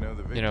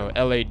you know,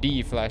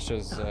 LAD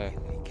flashes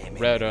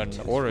red and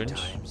orange.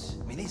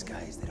 I mean, these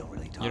guys, they don't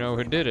really talk. You know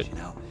who did it? You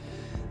know,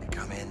 they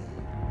come in,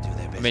 do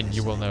their business. I mean,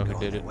 you will know who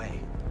did it.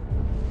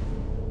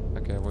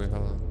 Okay, wait,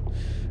 hold on.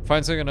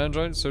 Find second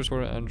android, search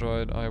for an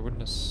android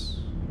eyewitness.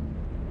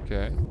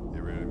 Okay. You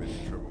ever had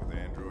any trouble with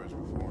androids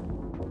before?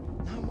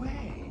 No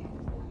way.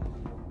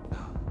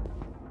 No.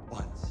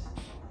 Once.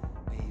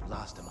 We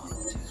lost them on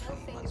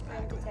 2-3 months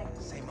back.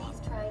 Same on.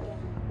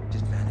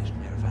 Just vanished.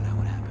 Never found out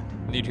what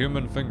happened. Need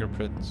human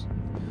fingerprints.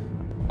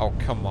 Oh,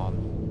 come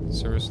on.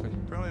 Seriously?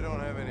 Probably don't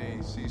have any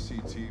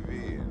CCTV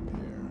in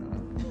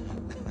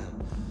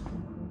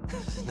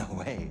here. No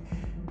way.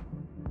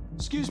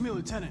 Excuse me,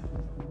 Lieutenant.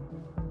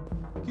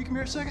 Can you come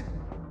here a second?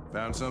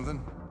 Found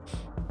something?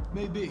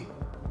 Maybe.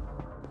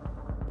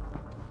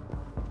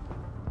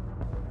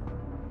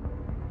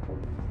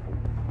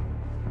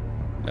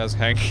 As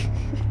Hank.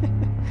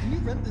 Can you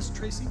rent this,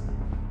 Tracy?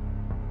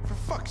 For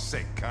fuck's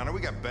sake, Connor,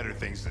 we got better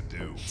things to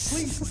do.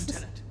 Please,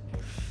 Lieutenant.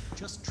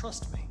 Just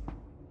trust me.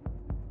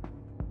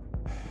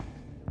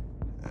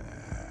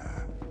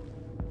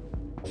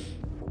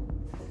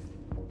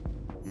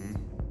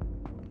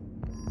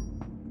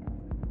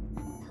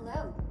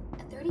 Hello.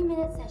 A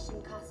 30-minute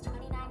session costs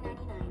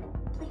 $29.99.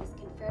 Please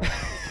confirm.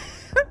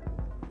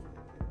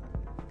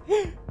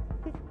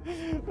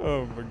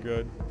 Oh my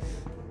god.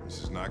 This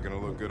is not gonna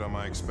look good on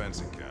my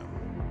expense account.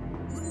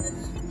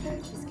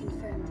 Purchase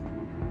confirmed.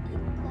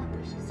 Eden Club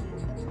wishes you a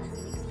pleasant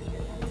experience.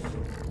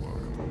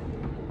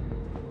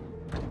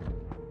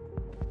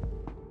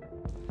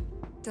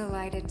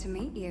 Delighted to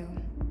meet you.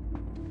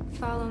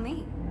 Follow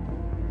me.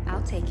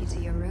 I'll take you to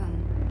your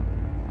room.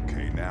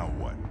 Okay, now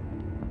what?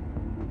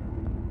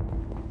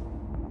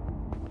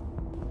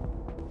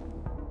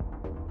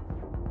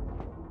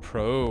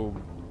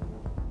 Probe.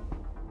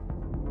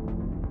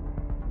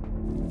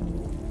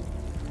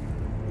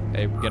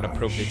 Hey, we're gonna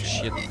probe this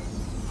shit. What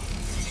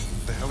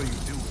the hell are you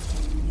doing?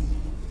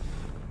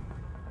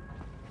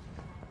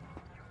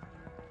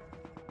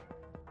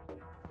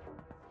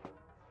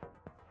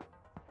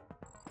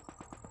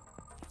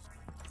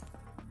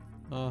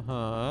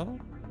 Uh-huh.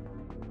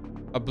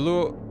 A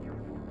blue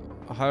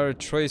haired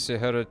Tracy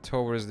headed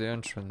towards the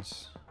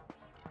entrance.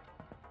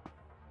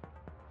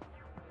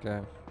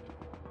 Okay.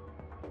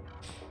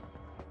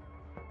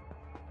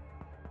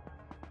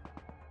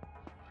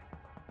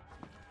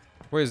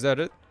 Wait, is that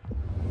it?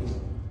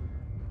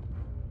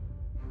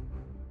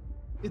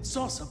 It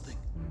saw something.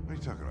 What are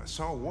you talking about?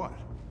 Saw what?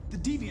 The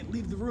deviant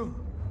leave the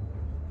room.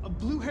 A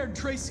blue-haired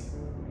Tracy.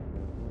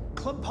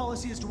 Club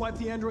policy is to wipe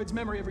the android's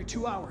memory every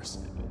 2 hours.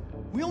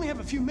 We only have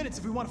a few minutes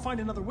if we want to find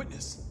another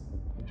witness.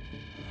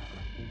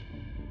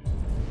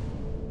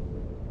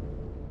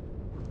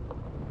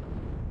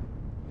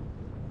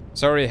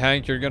 Sorry,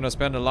 Hank, you're gonna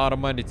spend a lot of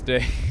money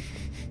today.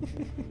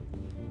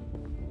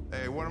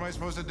 Hey, what am I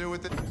supposed to do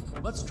with it?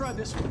 Let's try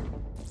this one.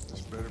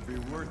 This better be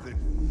worth it.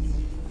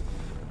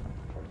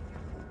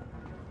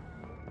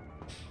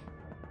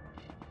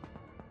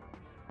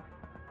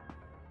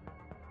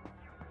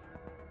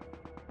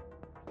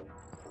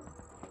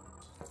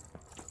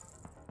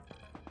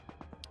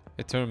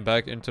 It turned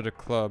back into the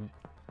club.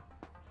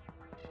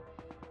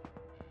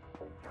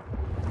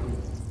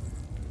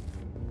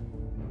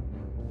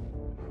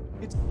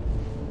 It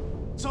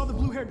saw the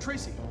blue-haired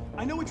Tracy.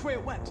 I know which way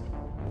it went.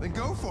 Then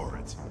go for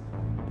it.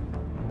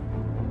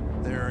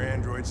 There are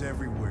androids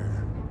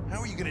everywhere. How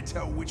are you gonna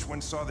tell which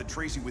one saw the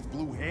Tracy with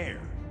blue hair?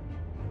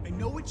 I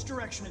know which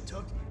direction it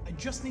took. I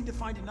just need to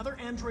find another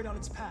android on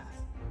its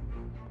path.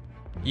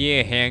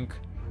 Yeah, Hank.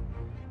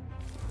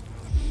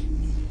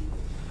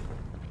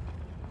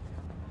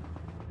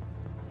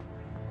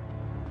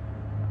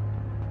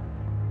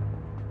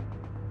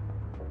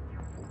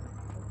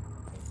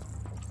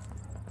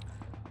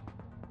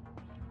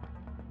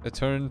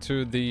 Return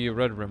to the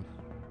red room.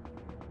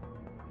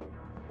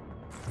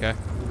 Okay.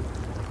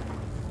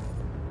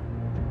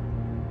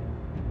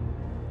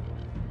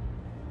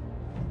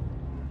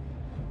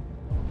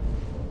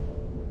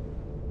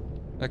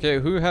 Okay,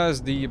 who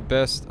has the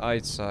best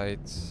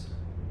eyesight?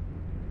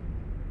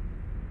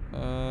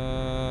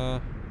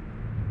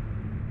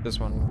 This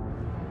one.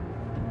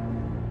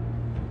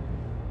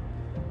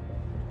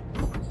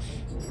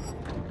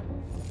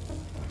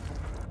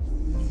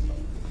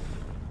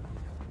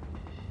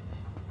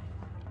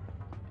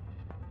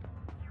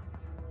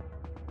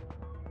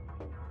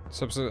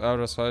 Substitute out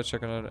of sight,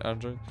 checking out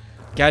Android.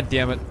 God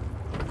damn it.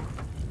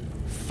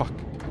 Fuck.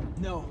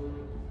 No.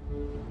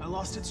 I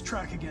lost its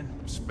track again.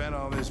 Spent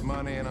all this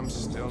money and I'm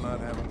still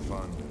not having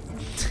fun.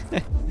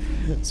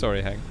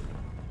 Sorry, Hank.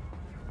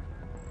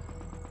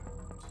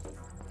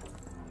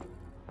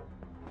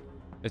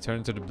 They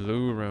turn to the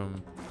blue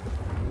room.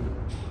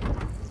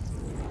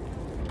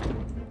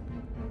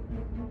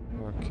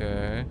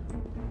 Okay.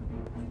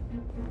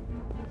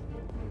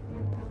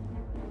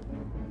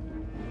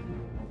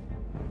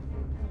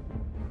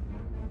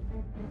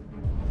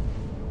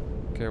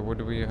 Okay, what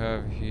do we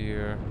have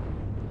here?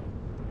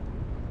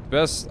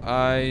 Best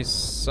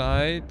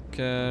eyesight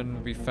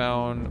can be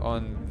found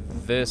on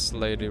this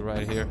lady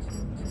right here.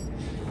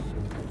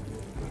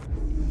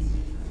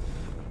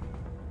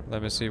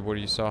 Let me see what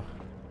you saw.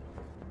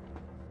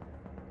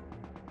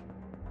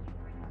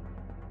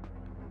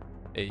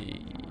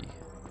 Hey.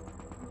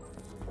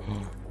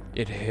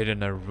 It hid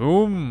in a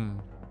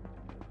room.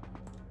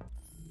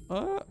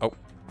 Oh.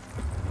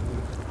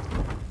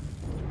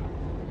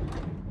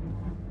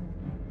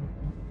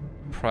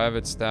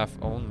 Private staff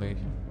only.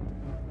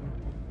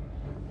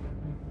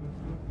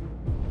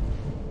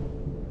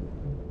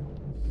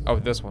 Oh,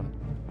 this one.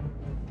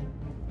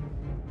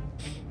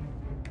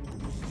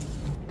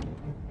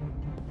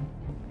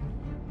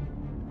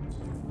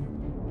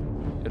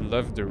 It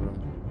left the room.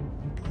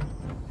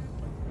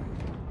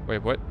 Wait,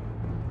 what?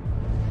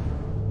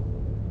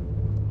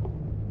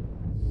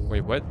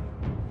 Wait, what?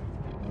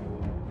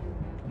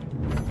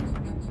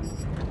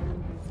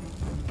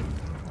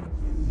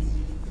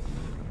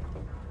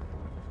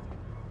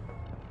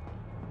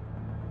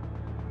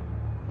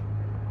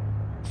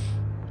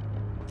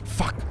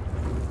 Fuck.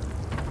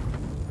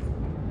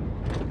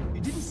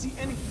 You didn't see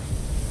anything.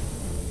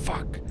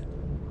 Fuck.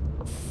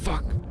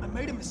 Fuck. I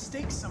made a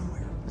mistake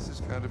somewhere. This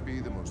has got to be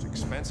the most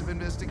expensive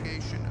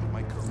investigation of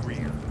my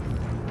career.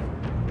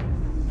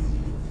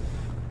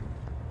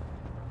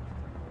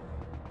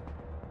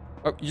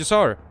 Oh, you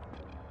saw her.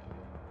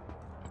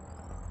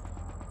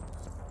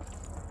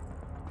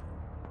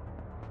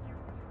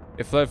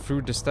 It fled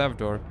through the staff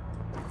door.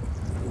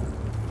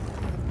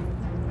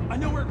 I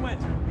know where it went.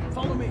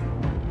 Follow me.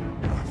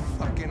 Oh,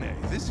 fucking A.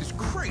 This is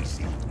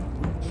crazy.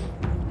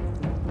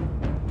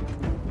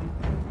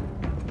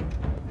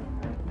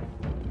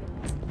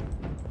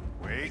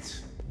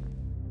 Wait.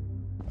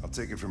 I'll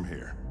take it from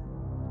here.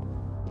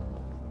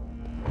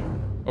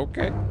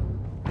 Okay.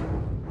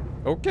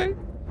 Okay.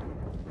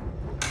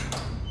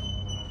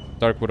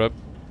 Dark, what up?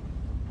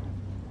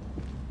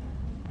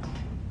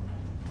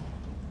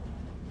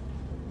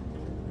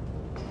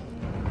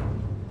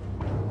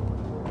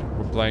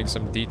 We're playing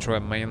some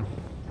Detroit, man.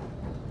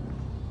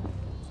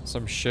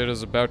 Some shit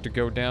is about to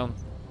go down.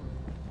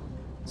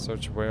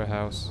 Search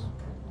warehouse.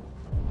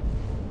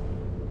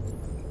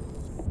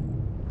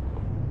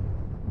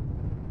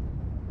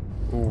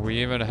 Ooh,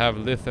 we even have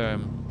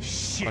lithium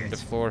on the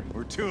floor.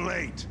 We're too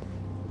late.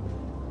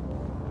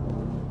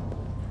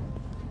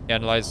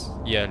 Analyze.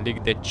 Yeah, look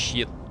at that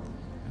shit.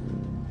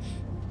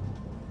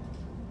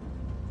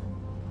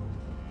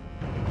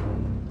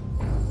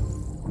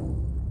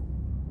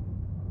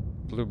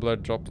 Blue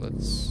blood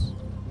droplets.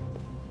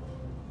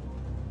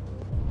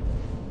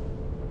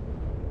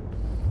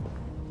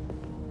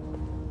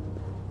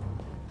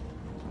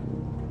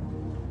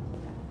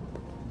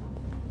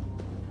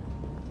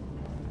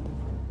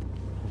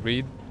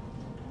 Read?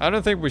 I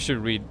don't think we should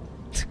read.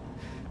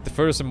 The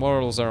first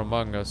immortals are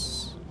among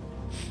us.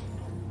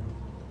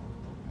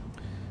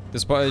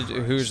 Despite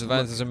whose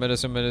advances in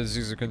medicine,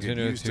 diseases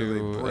continue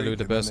to elude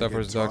the best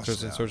efforts of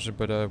doctors and surgeons,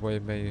 but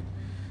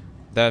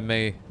that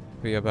may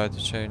be about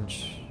to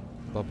change.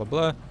 Blah blah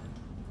blah.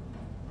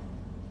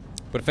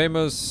 But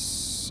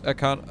famous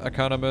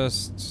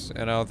economist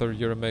and author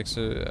Euromakes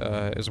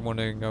is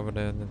warning of an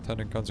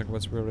intended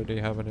consequence. We already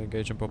have an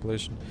engaging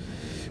population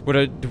with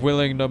a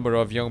dwindling number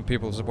of young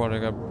people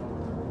supporting a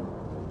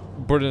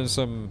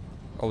burdensome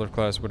older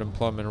class with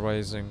employment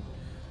rising.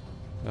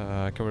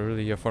 Can we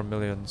really afford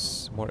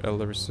millions more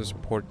elders to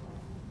support?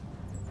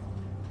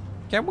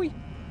 Can we?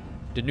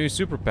 The new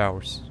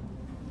superpowers.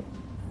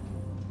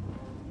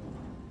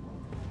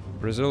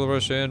 Brazil,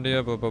 Russia,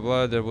 India, blah blah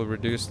blah. That will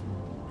reduce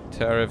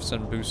tariffs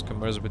and boost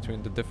commerce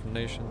between the different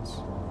nations.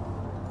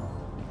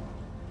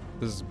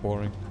 This is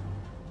boring.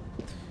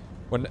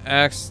 When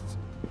asked,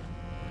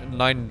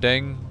 Nine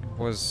Deng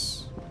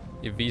was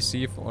a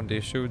VC on the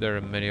issue. There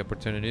are many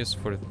opportunities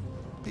for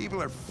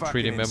People are fucking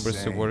treaty members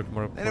insane. to work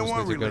more They don't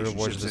want closely together, watch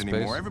relationships the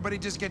anymore. space. Everybody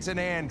just gets an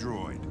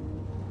android.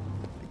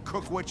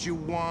 cook what you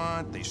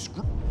want, they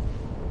screw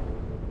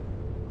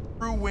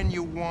when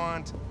you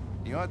want.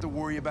 You don't have to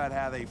worry about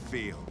how they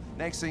feel.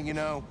 Next thing you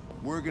know,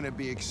 we're gonna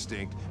be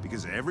extinct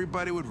because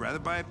everybody would rather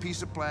buy a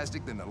piece of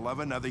plastic than to love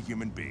another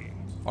human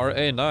being.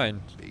 RA9.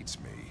 Beats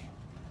me.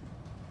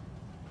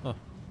 Huh.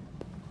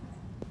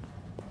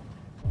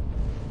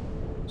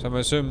 So I'm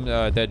assuming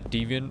that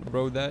Deviant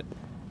wrote that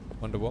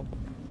on the wall.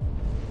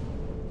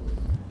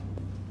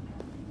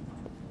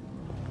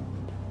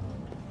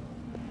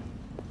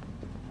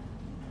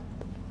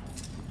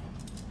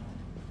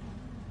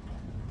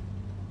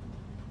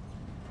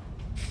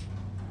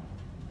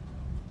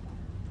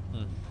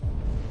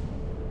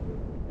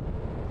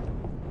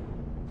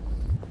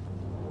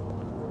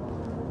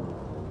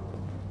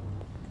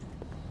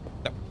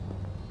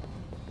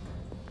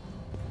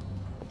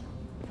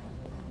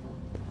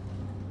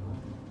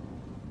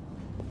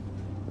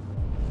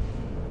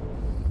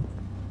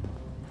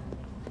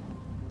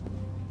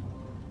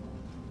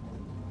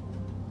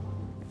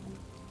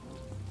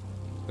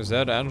 Is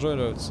that android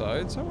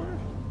outside somewhere?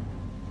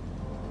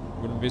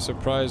 Wouldn't be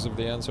surprised if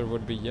the answer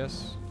would be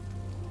yes.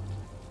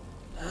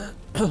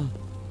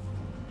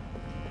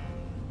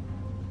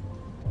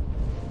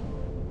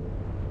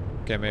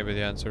 Okay, maybe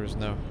the answer is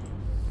no.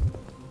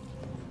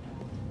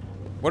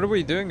 What are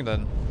we doing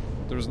then?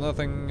 There's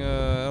nothing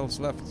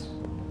else left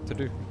to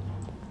do.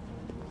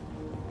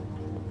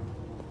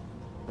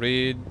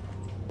 Read.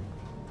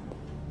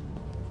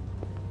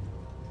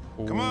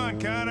 Come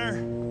on,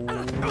 Connor.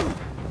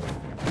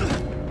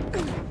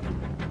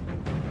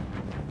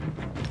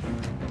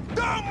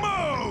 Don't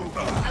move!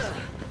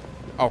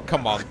 Oh,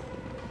 come on.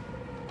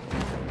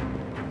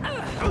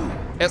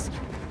 Yes.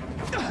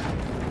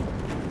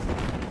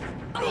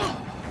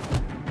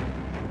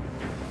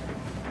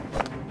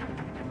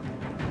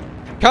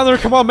 Connor,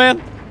 come on,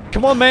 man.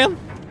 Come on, man.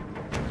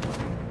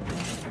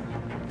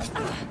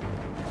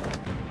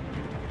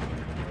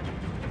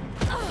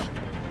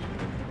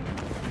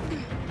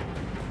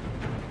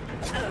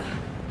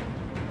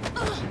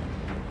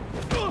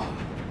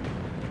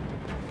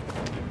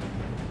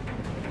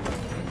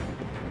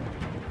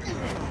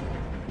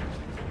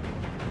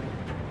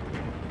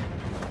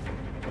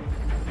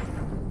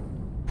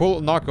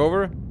 Pull, knock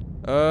over.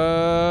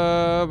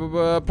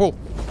 Pull.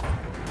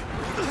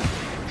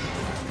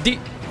 D.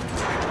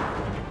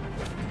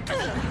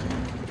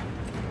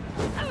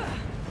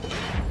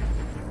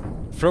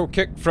 Throw,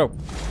 kick, throw.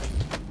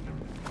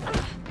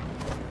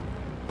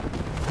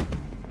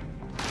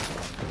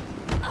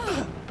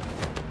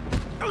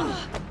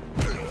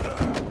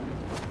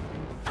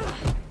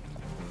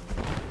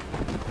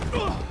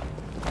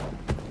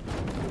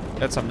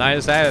 That's some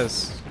nice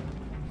ass.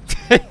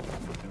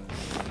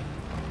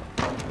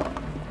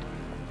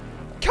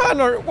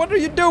 Connor, what are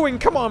you doing?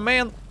 Come on,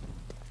 man.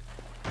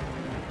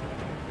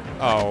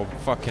 Oh,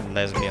 fucking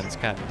lesbians.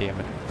 God damn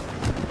it.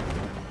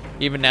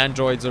 Even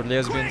androids are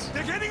lesbians. Quick,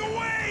 they're getting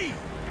away!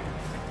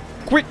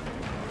 Quick!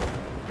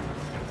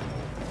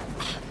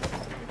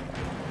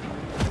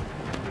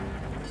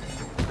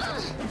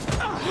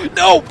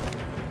 No!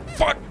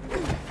 Fuck!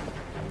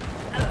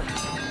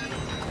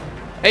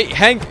 Hey,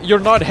 Hank, you're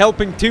not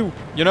helping too.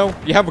 You know,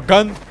 you have a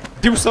gun.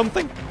 Do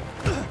something.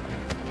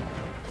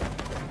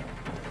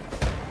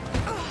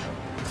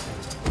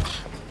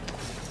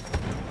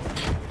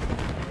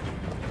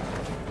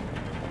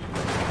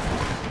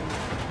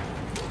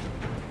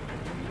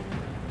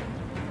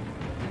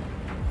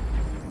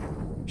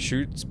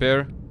 Shoot,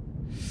 spare.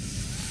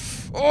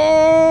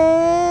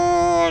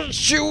 Oh,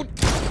 shoot!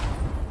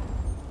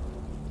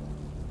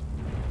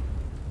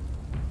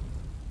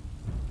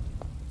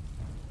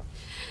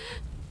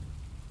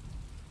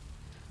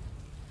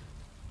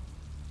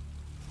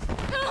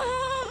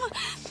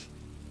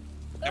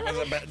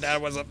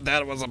 That was a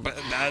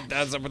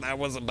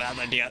bad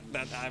idea.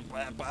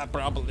 I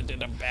probably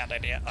did a bad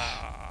idea.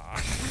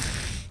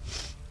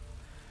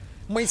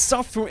 My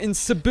software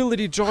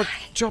instability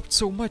dropped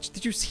so much.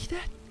 Did you see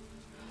that?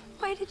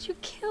 Why did you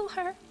kill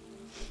her?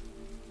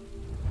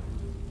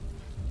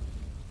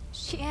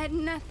 She had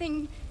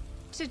nothing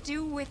to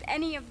do with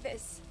any of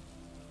this.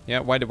 Yeah,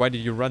 why did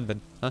you run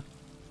then? Huh?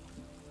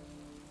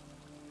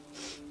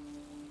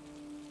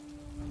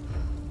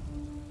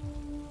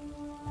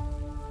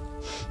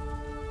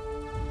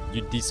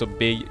 You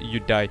disobey, you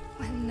die.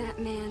 When that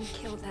man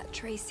killed that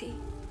Tracy,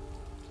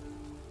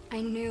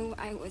 I knew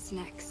I was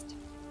next.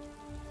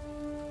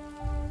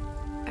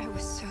 I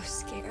was so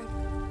scared.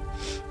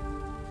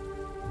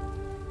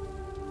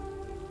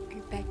 I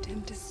begged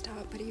him to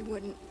stop, but he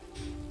wouldn't.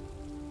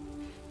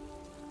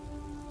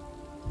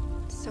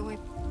 So I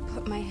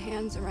put my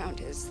hands around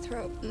his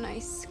throat and I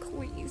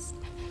squeezed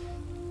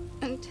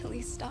until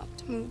he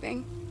stopped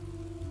moving.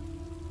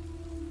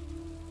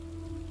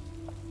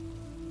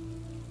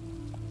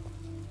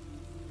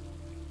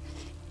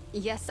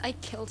 Yes, I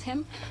killed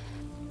him.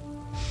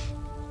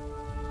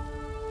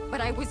 But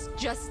I was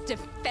just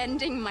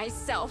defending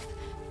myself.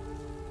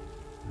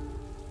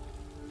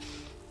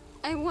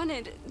 I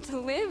wanted to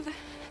live.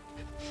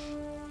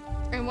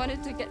 I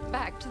wanted to get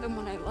back to the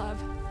one I love.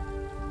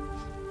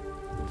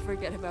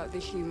 forget about the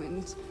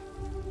humans.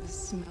 The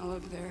smell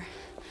of their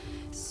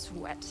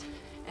sweat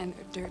and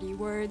their dirty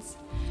words.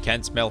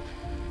 Can't smell.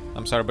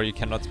 I'm sorry, but you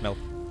cannot smell.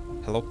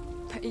 Hello?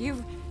 But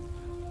you've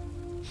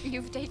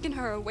taken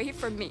her away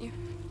from me.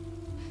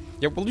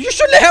 Yeah, well, you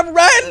shouldn't have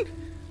ran!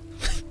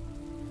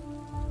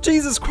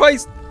 Jesus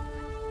Christ!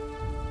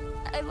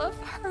 I love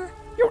her.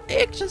 Your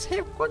actions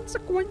have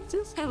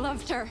consequences. I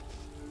loved her.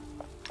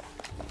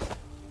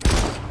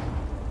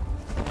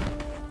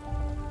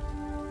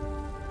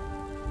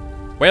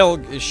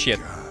 Well, shit.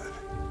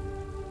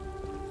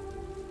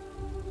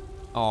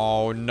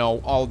 Oh no,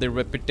 all the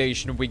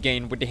reputation we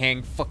gained with the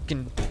hang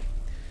fucking...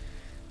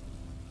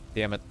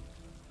 Damn it.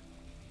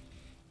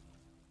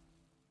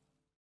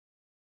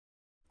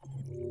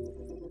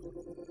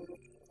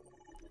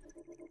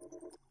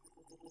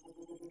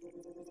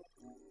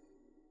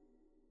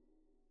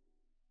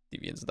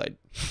 Deviants died.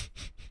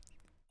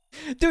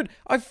 Dude,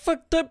 I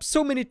fucked up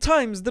so many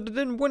times that I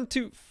didn't want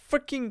to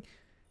fucking...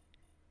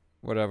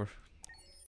 Whatever.